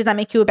it. Does that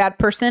make you a bad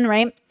person,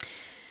 right?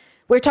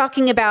 We're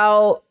talking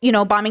about,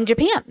 bombing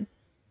Japan,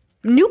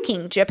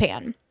 nuking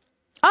Japan.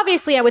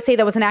 Obviously, I would say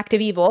that was an act of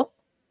evil.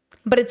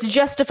 But it's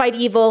justified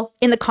evil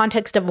in the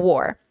context of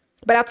war.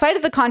 But outside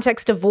of the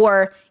context of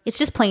war, it's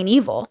just plain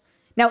evil.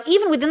 Now,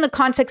 even within the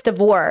context of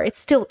war, it's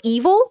still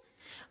evil,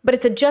 but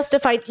it's a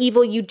justified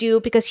evil you do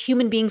because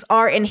human beings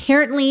are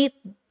inherently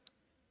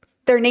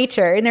their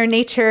nature, and their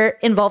nature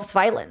involves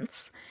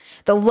violence.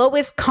 The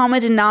lowest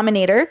common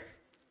denominator,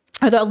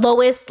 or the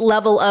lowest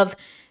level of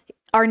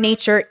our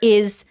nature,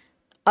 is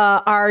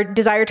our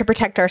desire to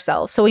protect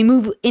ourselves. So we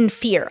move in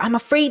fear. I'm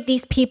afraid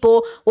these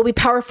people will be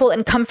powerful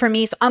and come for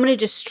me, so I'm going to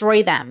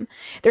destroy them.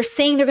 They're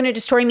saying they're going to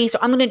destroy me, so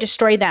I'm going to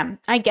destroy them.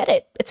 I get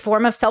it. It's a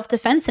form of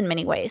self-defense in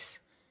many ways.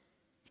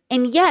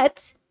 And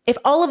yet, if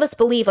all of us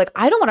believe,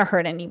 I don't want to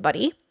hurt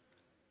anybody,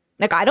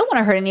 I don't want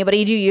to hurt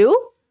anybody, do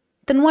you?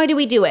 Then why do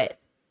we do it?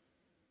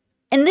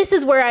 And this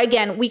is where,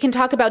 again, we can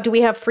talk about, do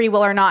we have free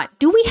will or not?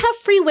 Do we have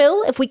free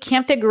will if we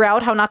can't figure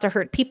out how not to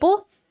hurt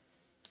people?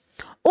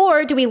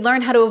 Or do we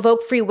learn how to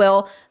evoke free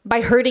will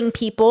by hurting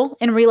people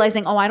and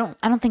realizing, oh, I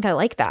don't think I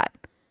like that.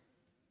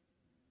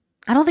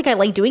 I don't think I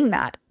like doing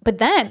that. But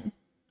then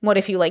what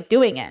if you like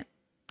doing it?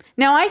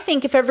 Now, I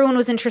think if everyone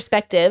was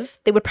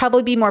introspective, they would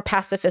probably be more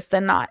pacifist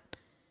than not.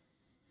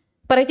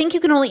 But I think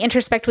you can only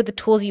introspect with the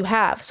tools you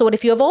have. So what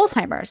if you have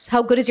Alzheimer's?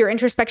 How good is your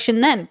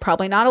introspection then?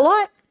 Probably not a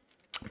lot.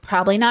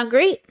 Probably not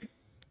great.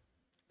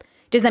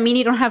 Does that mean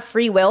you don't have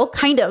free will?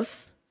 Kind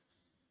of.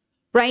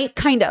 Right?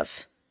 Kind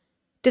of.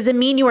 Does it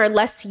mean you are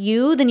less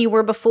you than you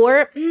were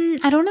before?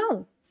 I don't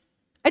know.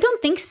 I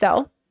don't think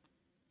so.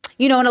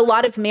 In a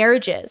lot of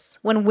marriages,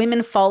 when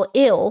women fall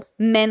ill,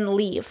 men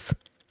leave.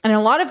 And in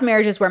a lot of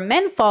marriages where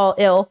men fall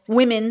ill,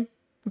 women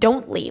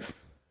don't leave.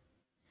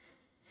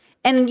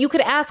 And you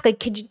could ask,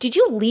 did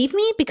you leave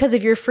me because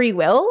of your free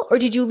will? Or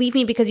did you leave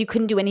me because you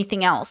couldn't do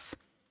anything else?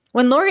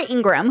 When Laura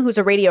Ingraham, who's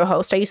a radio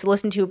host I used to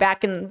listen to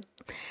back in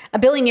a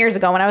billion years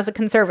ago when I was a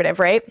conservative,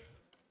 right?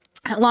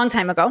 A long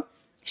time ago.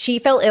 She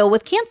fell ill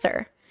with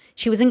cancer.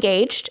 She was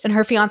engaged and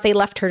her fiance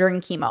left her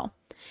during chemo.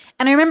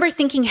 And I remember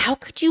thinking, how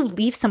could you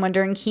leave someone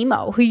during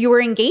chemo who you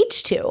were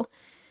engaged to?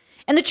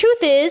 And the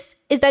truth is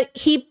that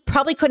he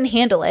probably couldn't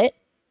handle it.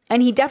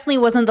 And he definitely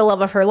wasn't the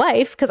love of her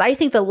life, because I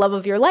think the love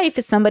of your life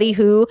is somebody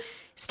who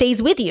stays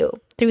with you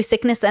through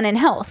sickness and in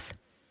health.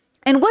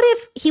 And what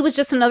if he was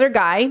just another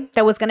guy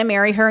that was going to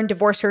marry her and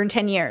divorce her in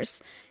 10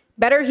 years?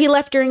 Better he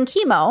left during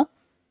chemo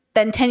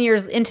than 10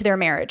 years into their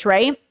marriage,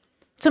 right?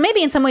 So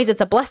maybe in some ways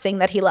it's a blessing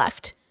that he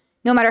left,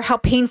 no matter how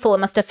painful it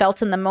must have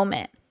felt in the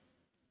moment.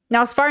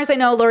 Now, as far as I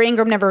know, Laura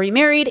Ingraham never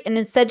remarried, and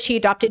instead she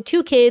adopted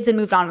 2 kids and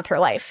moved on with her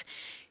life.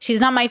 She's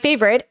not my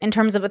favorite in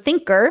terms of a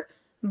thinker,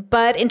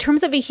 but in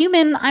terms of a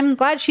human, I'm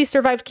glad she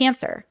survived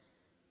cancer.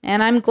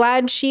 And I'm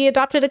glad she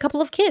adopted a couple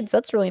of kids.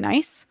 That's really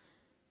nice.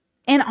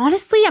 And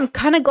honestly, I'm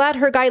kind of glad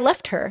her guy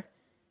left her,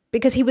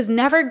 because he was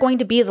never going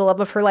to be the love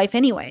of her life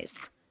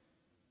anyways.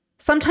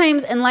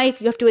 Sometimes in life,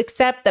 you have to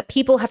accept that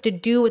people have to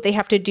do what they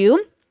have to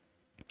do,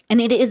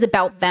 and it is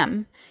about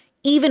them.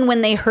 Even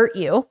when they hurt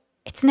you,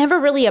 it's never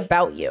really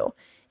about you.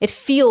 It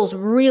feels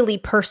really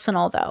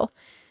personal, though.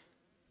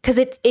 because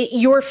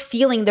you're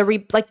feeling the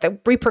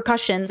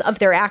repercussions of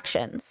their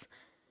actions.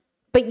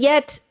 But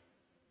yet,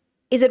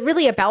 is it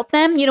really about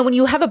them? You know, when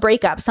you have a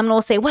breakup, someone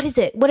will say, what is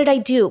it? What did I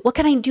do? What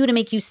can I do to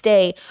make you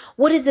stay?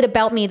 What is it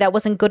about me that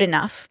wasn't good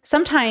enough?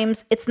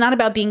 Sometimes it's not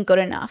about being good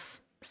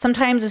enough.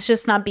 Sometimes it's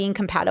just not being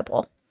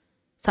compatible.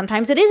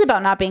 Sometimes it is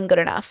about not being good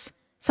enough.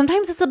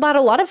 Sometimes it's about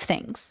a lot of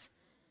things.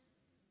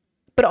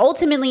 But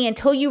ultimately,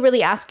 until you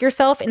really ask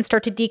yourself and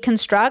start to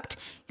deconstruct,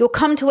 you'll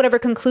come to whatever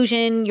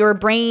conclusion your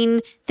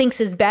brain thinks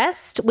is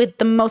best with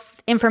the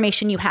most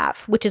information you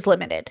have, which is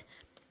limited.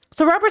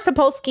 So Robert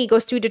Sapolsky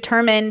goes through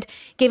Determined,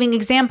 giving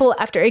example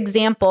after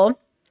example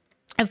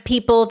of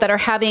people that are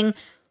having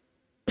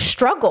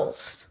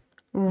struggles,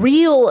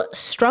 real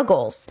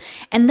struggles,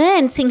 and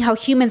then seeing how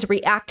humans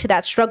react to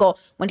that struggle.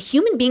 When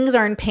human beings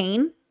are in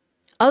pain,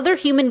 other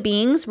human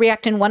beings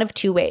react in one of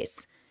two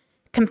ways.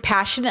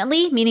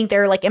 Compassionately, meaning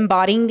they're like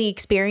embodying the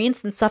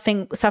experience and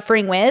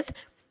suffering with,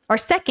 or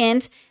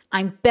second,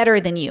 I'm better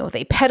than you.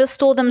 They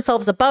pedestal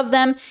themselves above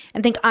them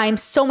and think I'm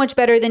so much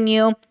better than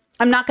you.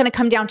 I'm not going to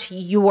come down to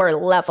your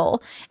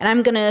level, and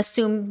I'm going to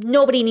assume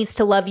nobody needs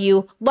to love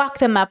you, lock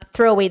them up,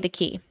 throw away the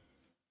key.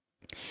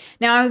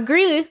 Now, I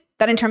agree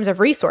that in terms of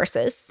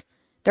resources,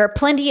 there are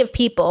plenty of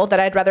people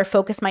that I'd rather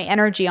focus my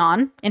energy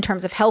on in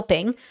terms of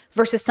helping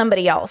versus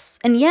somebody else.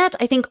 And yet,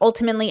 I think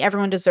ultimately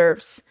everyone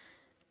deserves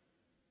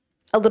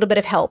a little bit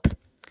of help.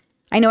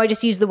 I know I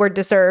just used the word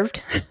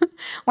deserved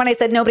when I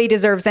said nobody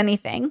deserves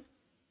anything.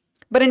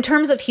 But in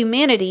terms of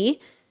humanity,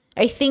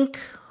 I think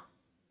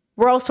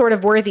we're all sort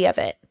of worthy of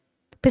it.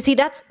 But see,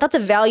 that's a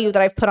value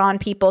that I've put on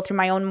people through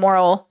my own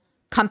moral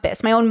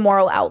compass, my own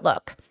moral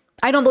outlook.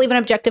 I don't believe in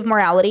objective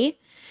morality,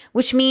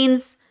 which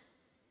means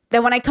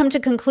that when I come to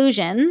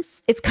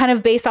conclusions, it's kind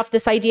of based off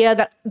this idea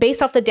that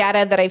based off the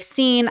data that I've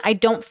seen, I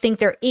don't think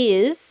there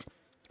is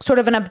sort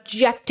of an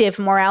objective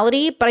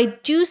morality, but I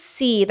do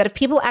see that if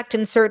people act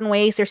in certain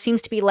ways, there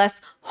seems to be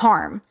less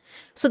harm.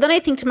 So then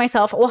I think to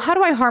myself, well, how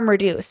do I harm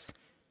reduce,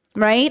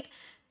 right?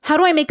 How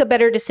do I make a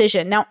better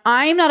decision? Now,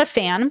 I'm not a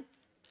fan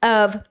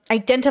of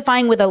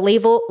identifying with a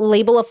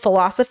label of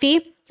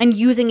philosophy and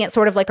using it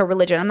sort of like a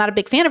religion. I'm not a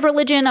big fan of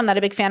religion. I'm not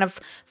a big fan of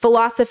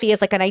philosophy as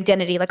like an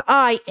identity. Like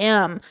I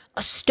am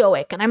a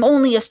Stoic and I'm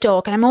only a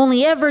Stoic and I'm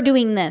only ever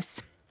doing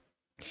this.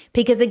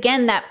 Because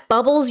again, that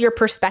bubbles your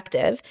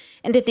perspective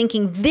into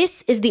thinking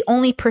this is the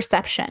only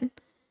perception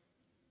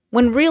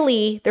when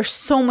really there's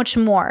so much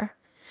more.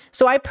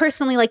 So I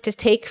personally like to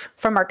take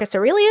from Marcus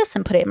Aurelius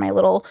and put it in my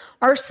little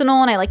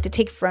arsenal. And I like to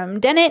take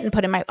from Dennett and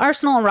put in my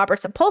arsenal and Robert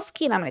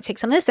Sapolsky. And I'm going to take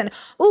some of this. And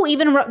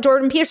even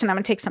Jordan Peterson, I'm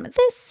going to take some of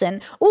this.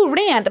 And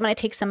Rand, I'm going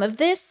to take some of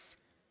this.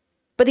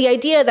 But the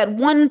idea that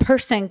one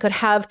person could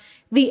have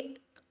the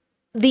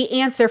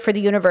answer for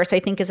the universe, I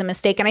think is a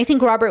mistake. And I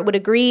think Robert would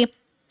agree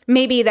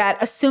maybe that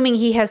assuming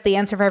he has the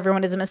answer for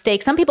everyone is a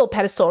mistake. Some people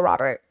pedestal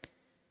Robert.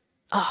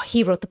 Oh,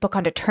 he wrote the book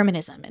on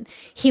determinism and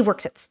he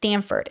works at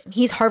Stanford and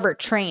he's Harvard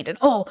trained. And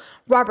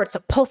Robert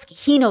Sapolsky,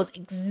 he knows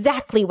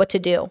exactly what to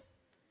do.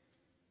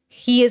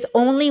 He is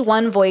only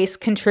one voice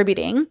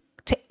contributing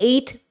to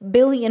 8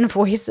 billion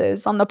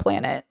voices on the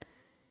planet.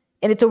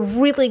 And it's a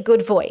really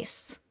good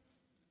voice,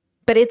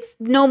 but it's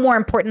no more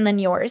important than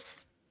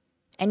yours.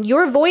 And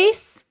your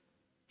voice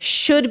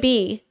should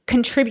be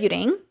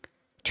contributing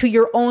to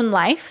your own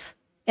life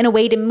in a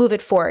way to move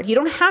it forward. You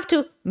don't have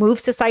to move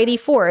society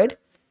forward,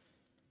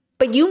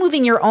 but you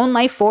moving your own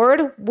life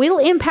forward will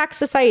impact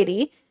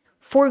society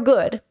for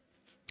good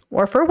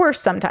or for worse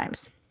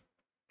sometimes.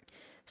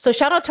 So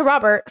shout out to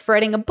Robert for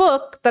writing a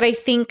book that I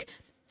think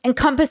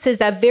encompasses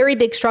that very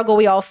big struggle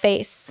we all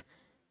face.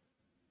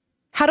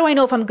 How do I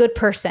know if I'm a good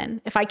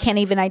person if I can't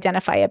even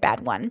identify a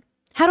bad one?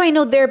 How do I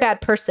know they're a bad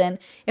person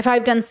if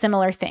I've done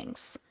similar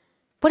things?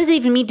 What does it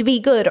even mean to be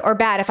good or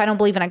bad if I don't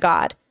believe in a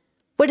God?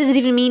 What does it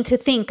even mean to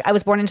think I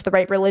was born into the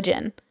right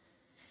religion?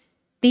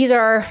 These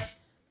are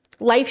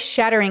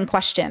life-shattering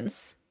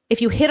questions.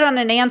 If you hit on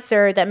an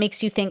answer that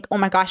makes you think, oh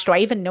my gosh, do I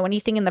even know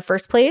anything in the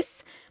first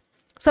place?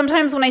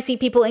 Sometimes when I see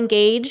people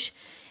engage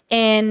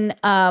in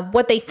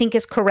what they think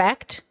is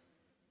correct,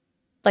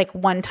 like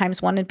 1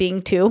 × 1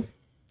 being 2,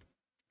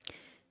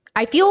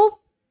 I feel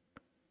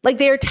like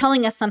they are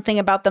telling us something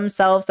about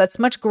themselves that's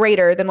much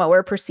greater than what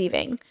we're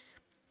perceiving.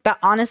 But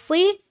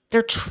honestly,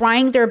 they're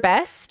trying their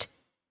best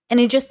and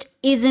it just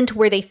isn't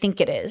where they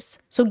think it is.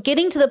 So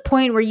getting to the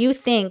point where you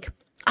think,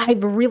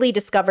 I've really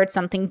discovered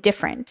something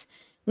different,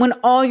 when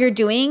all you're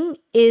doing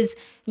is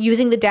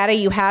using the data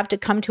you have to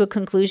come to a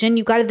conclusion,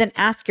 you got to then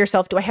ask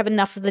yourself, do I have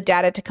enough of the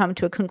data to come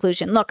to a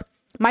conclusion? Look,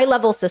 my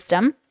level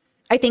system,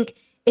 I think,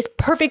 is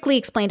perfectly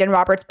explained in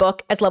Robert's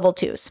book as level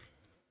 2s.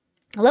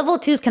 Level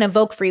 2s can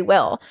evoke free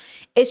will.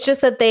 It's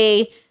just that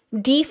they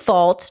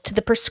default to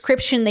the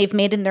prescription they've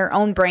made in their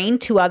own brain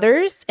to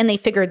others, and they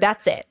figure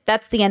that's it.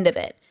 That's the end of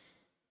it,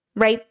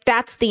 right?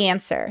 That's the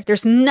answer.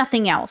 There's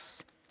nothing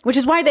else, which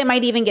is why they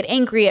might even get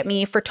angry at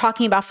me for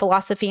talking about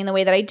philosophy in the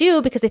way that I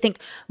do, because they think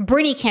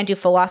Brittany can't do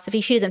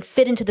philosophy. She doesn't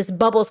fit into this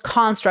bubble's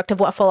construct of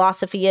what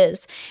philosophy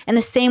is, in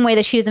the same way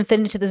that she doesn't fit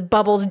into this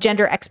bubble's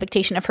gender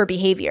expectation of her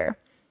behavior.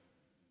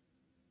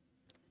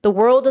 The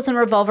world doesn't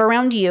revolve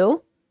around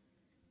you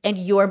and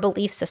your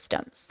belief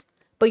systems,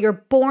 but you're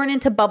born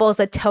into bubbles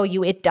that tell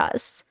you it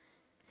does.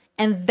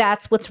 And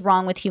that's what's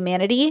wrong with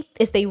humanity,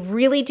 is they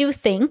really do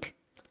think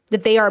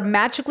that they are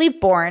magically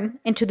born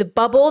into the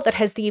bubble that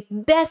has the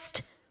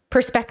best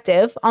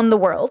perspective on the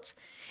world.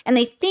 And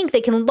they think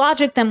they can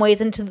logic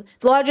themselves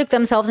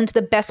into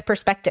the best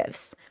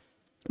perspectives.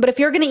 But if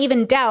you're going to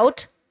even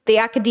doubt the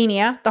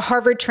academia, the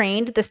Harvard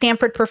trained, the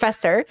Stanford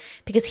professor,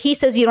 because he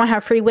says you don't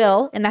have free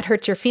will and that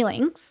hurts your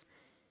feelings,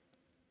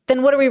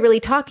 then what are we really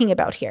talking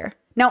about here?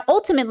 Now,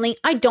 ultimately,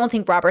 I don't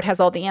think Robert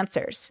has all the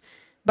answers,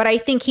 but I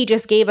think he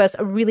just gave us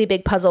a really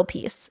big puzzle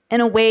piece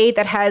in a way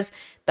that has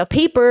the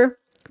paper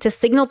to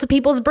signal to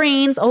people's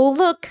brains, oh,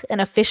 look, an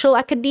official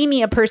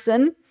academia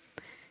person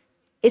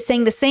is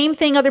saying the same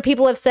thing other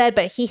people have said,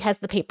 but he has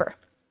the paper.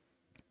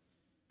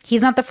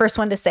 He's not the first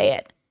one to say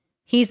it.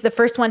 He's the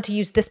first one to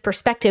use this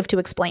perspective to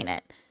explain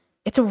it.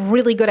 It's a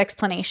really good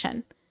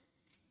explanation.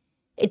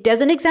 It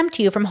doesn't exempt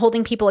you from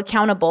holding people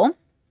accountable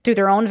through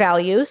their own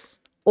values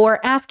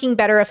or asking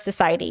better of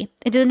society.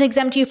 It doesn't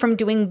exempt you from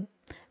doing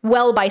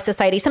well by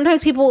society.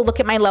 Sometimes people will look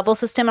at my level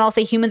system and I'll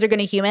say humans are going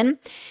to human.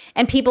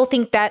 And people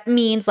think that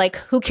means like,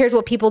 who cares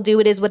what people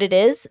do? It is what it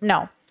is.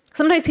 No.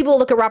 Sometimes people will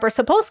look at Robert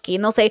Sapolsky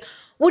and they'll say,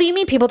 what do you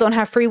mean people don't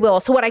have free will?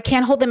 So what, I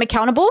can't hold them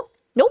accountable?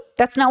 Nope,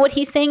 that's not what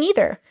he's saying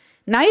either.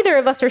 Neither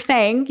of us are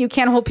saying you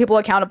can't hold people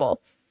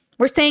accountable.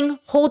 We're saying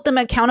hold them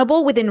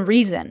accountable within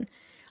reason.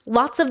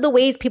 Lots of the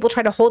ways people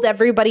try to hold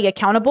everybody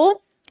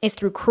accountable is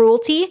through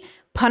cruelty,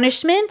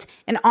 punishment,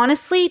 and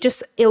honestly,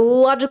 just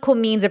illogical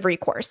means of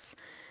recourse.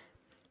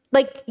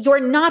 Like,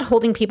 you're not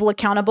holding people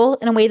accountable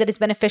in a way that is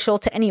beneficial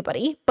to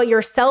anybody, but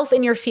yourself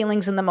and your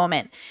feelings in the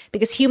moment.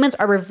 Because humans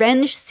are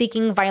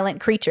revenge-seeking violent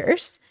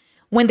creatures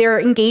when they're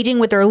engaging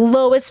with their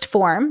lowest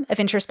form of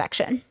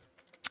extrospection.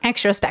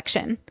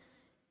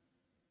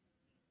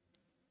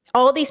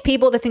 All these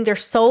people that think they're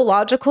so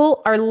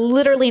logical are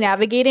literally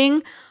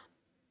navigating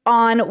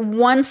on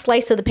one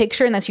slice of the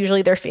picture, and that's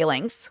usually their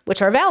feelings,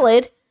 which are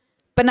valid,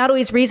 but not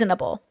always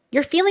reasonable.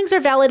 Your feelings are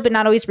valid, but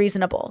not always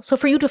reasonable. So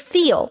for you to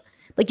feel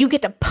like you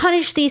get to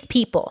punish these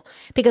people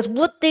because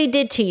what they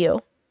did to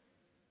you,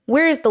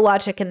 where is the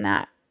logic in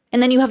that?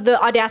 And then you have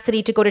the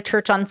audacity to go to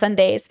church on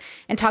Sundays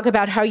and talk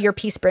about how you're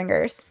peace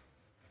bringers.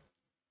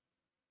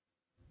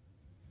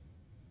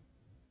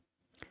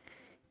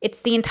 It's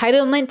the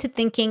entitlement to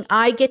thinking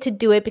I get to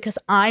do it because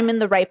I'm in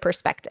the right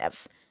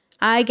perspective.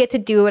 I get to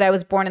do it. I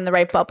was born in the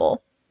right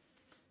bubble.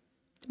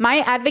 My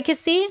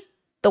advocacy,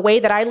 the way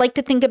that I like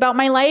to think about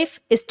my life,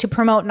 is to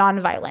promote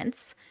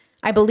nonviolence.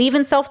 I believe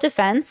in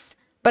self-defense,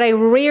 but I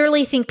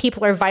rarely think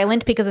people are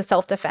violent because of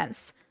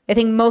self-defense. I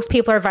think most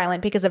people are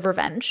violent because of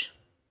revenge.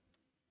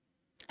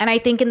 And I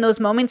think in those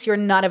moments, you're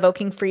not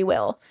evoking free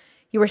will.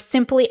 You are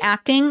simply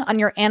acting on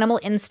your animal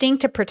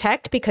instinct to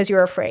protect because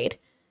you're afraid.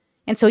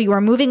 And so you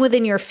are moving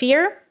within your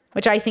fear,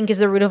 which I think is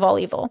the root of all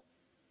evil.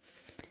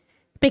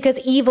 Because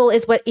evil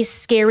is what is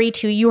scary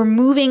to you. You're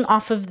moving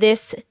off of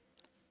this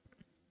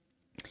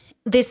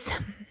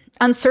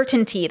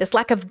uncertainty, this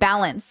lack of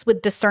balance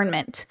with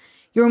discernment.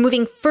 You're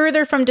moving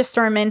further from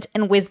discernment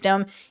and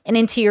wisdom and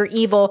into your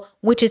evil,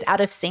 which is out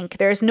of sync.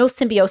 There is no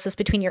symbiosis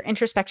between your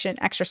introspection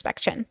and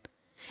extrospection.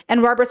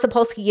 And Robert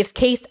Sapolsky gives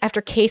case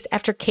after case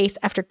after case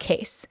after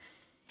case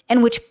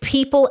in which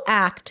people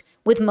act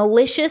with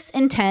malicious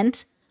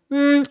intent,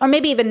 or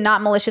maybe even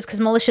not malicious, because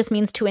malicious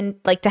means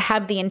to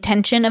have the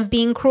intention of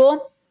being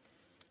cruel.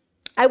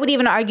 I would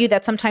even argue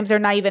that sometimes they're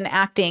not even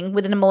acting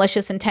with a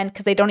malicious intent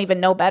because they don't even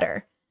know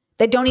better.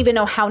 They don't even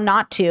know how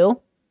not to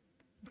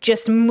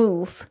just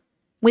move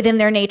within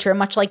their nature,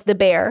 much like the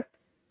bear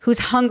who's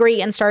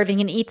hungry and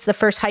starving and eats the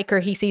first hiker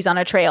he sees on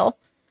a trail.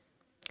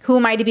 Who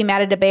am I to be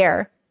mad at a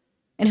bear?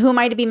 And who am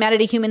I to be mad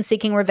at a human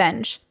seeking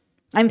revenge?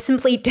 I'm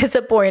simply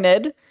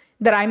disappointed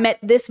that I met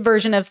this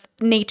version of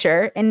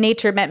nature and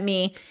nature met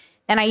me,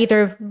 and I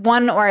either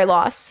won or I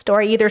lost,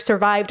 or I either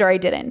survived or I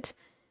didn't.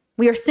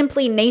 We are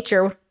simply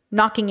nature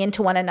knocking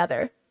into one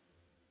another.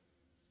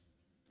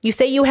 You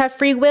say you have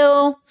free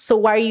will, so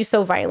why are you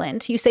so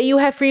violent? You say you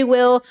have free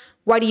will,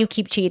 why do you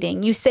keep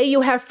cheating? You say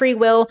you have free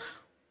will,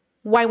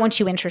 why won't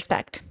you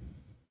introspect?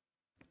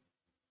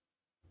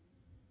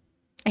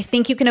 I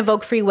think you can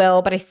evoke free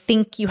will, but I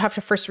think you have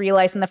to first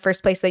realize in the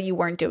first place that you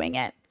weren't doing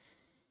it.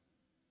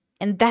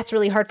 And that's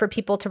really hard for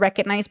people to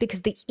recognize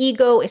because the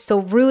ego is so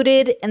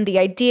rooted in the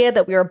idea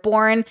that we are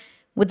born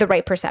with the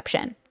right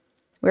perception.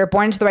 We are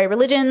born into the right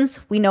religions.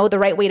 We know the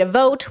right way to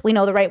vote. We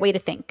know the right way to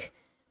think.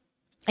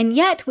 And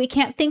yet we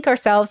can't think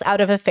ourselves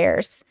out of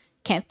affairs.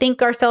 Can't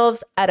think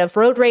ourselves out of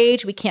road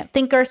rage. We can't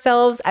think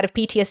ourselves out of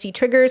PTSD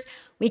triggers.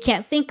 We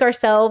can't think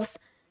ourselves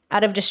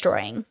out of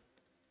destroying.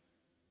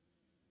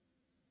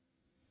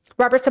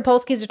 Robert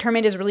Sapolsky's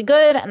Determined is really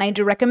good, and I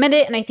do recommend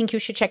it, and I think you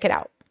should check it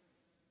out.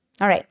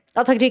 All right,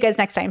 I'll talk to you guys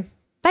next time.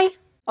 Bye.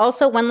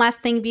 Also, one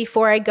last thing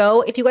before I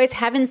go, if you guys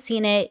haven't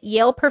seen it,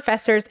 Yale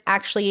professors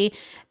actually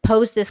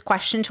pose this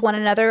question to one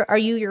another. Are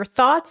you your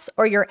thoughts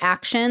or your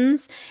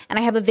actions? And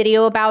I have a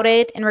video about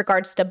it in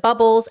regards to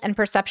bubbles and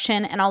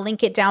perception, and I'll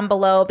link it down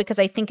below because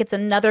I think it's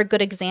another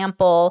good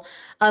example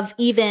of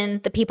even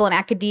the people in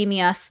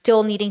academia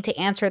still needing to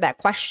answer that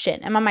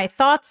question. Am I my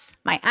thoughts,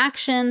 my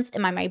actions?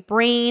 Am I my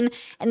brain?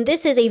 And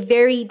this is a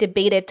very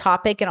debated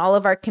topic in all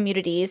of our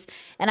communities.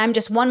 And I'm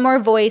just one more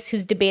voice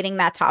who's debating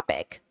that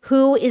topic.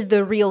 Who is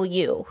the real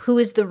you? Who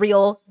is the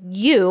real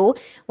you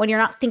when you're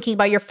not thinking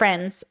about your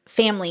friends,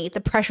 family, the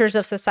pressures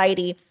of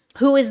society?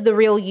 Who is the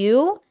real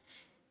you?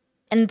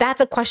 And that's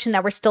a question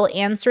that we're still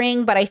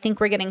answering, but I think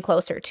we're getting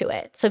closer to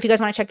it. So if you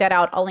guys want to check that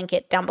out, I'll link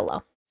it down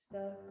below.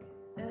 Stuck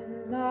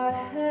in my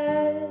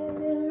head,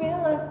 in real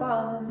life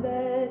while in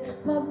bed,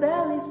 my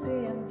belly's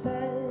being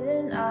fed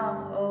and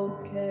I'm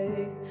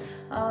okay.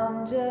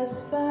 I'm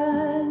just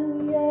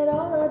fine, yet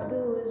all I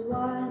do is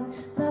whine,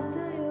 not to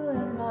you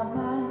in my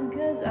mind,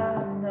 cause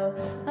I know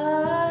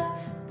I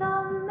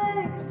don't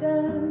make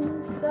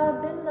sense.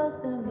 I've been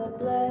nothing but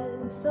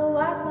blessed, so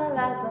why's my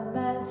life a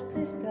mess?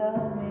 Please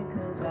tell me,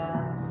 cause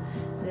I'm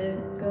sick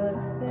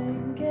of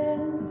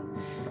thinking,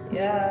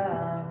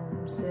 yeah,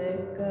 I'm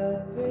sick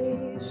of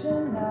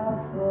reaching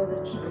out for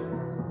the truth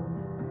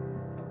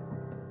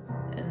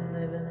and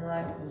living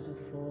life as a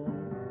fool.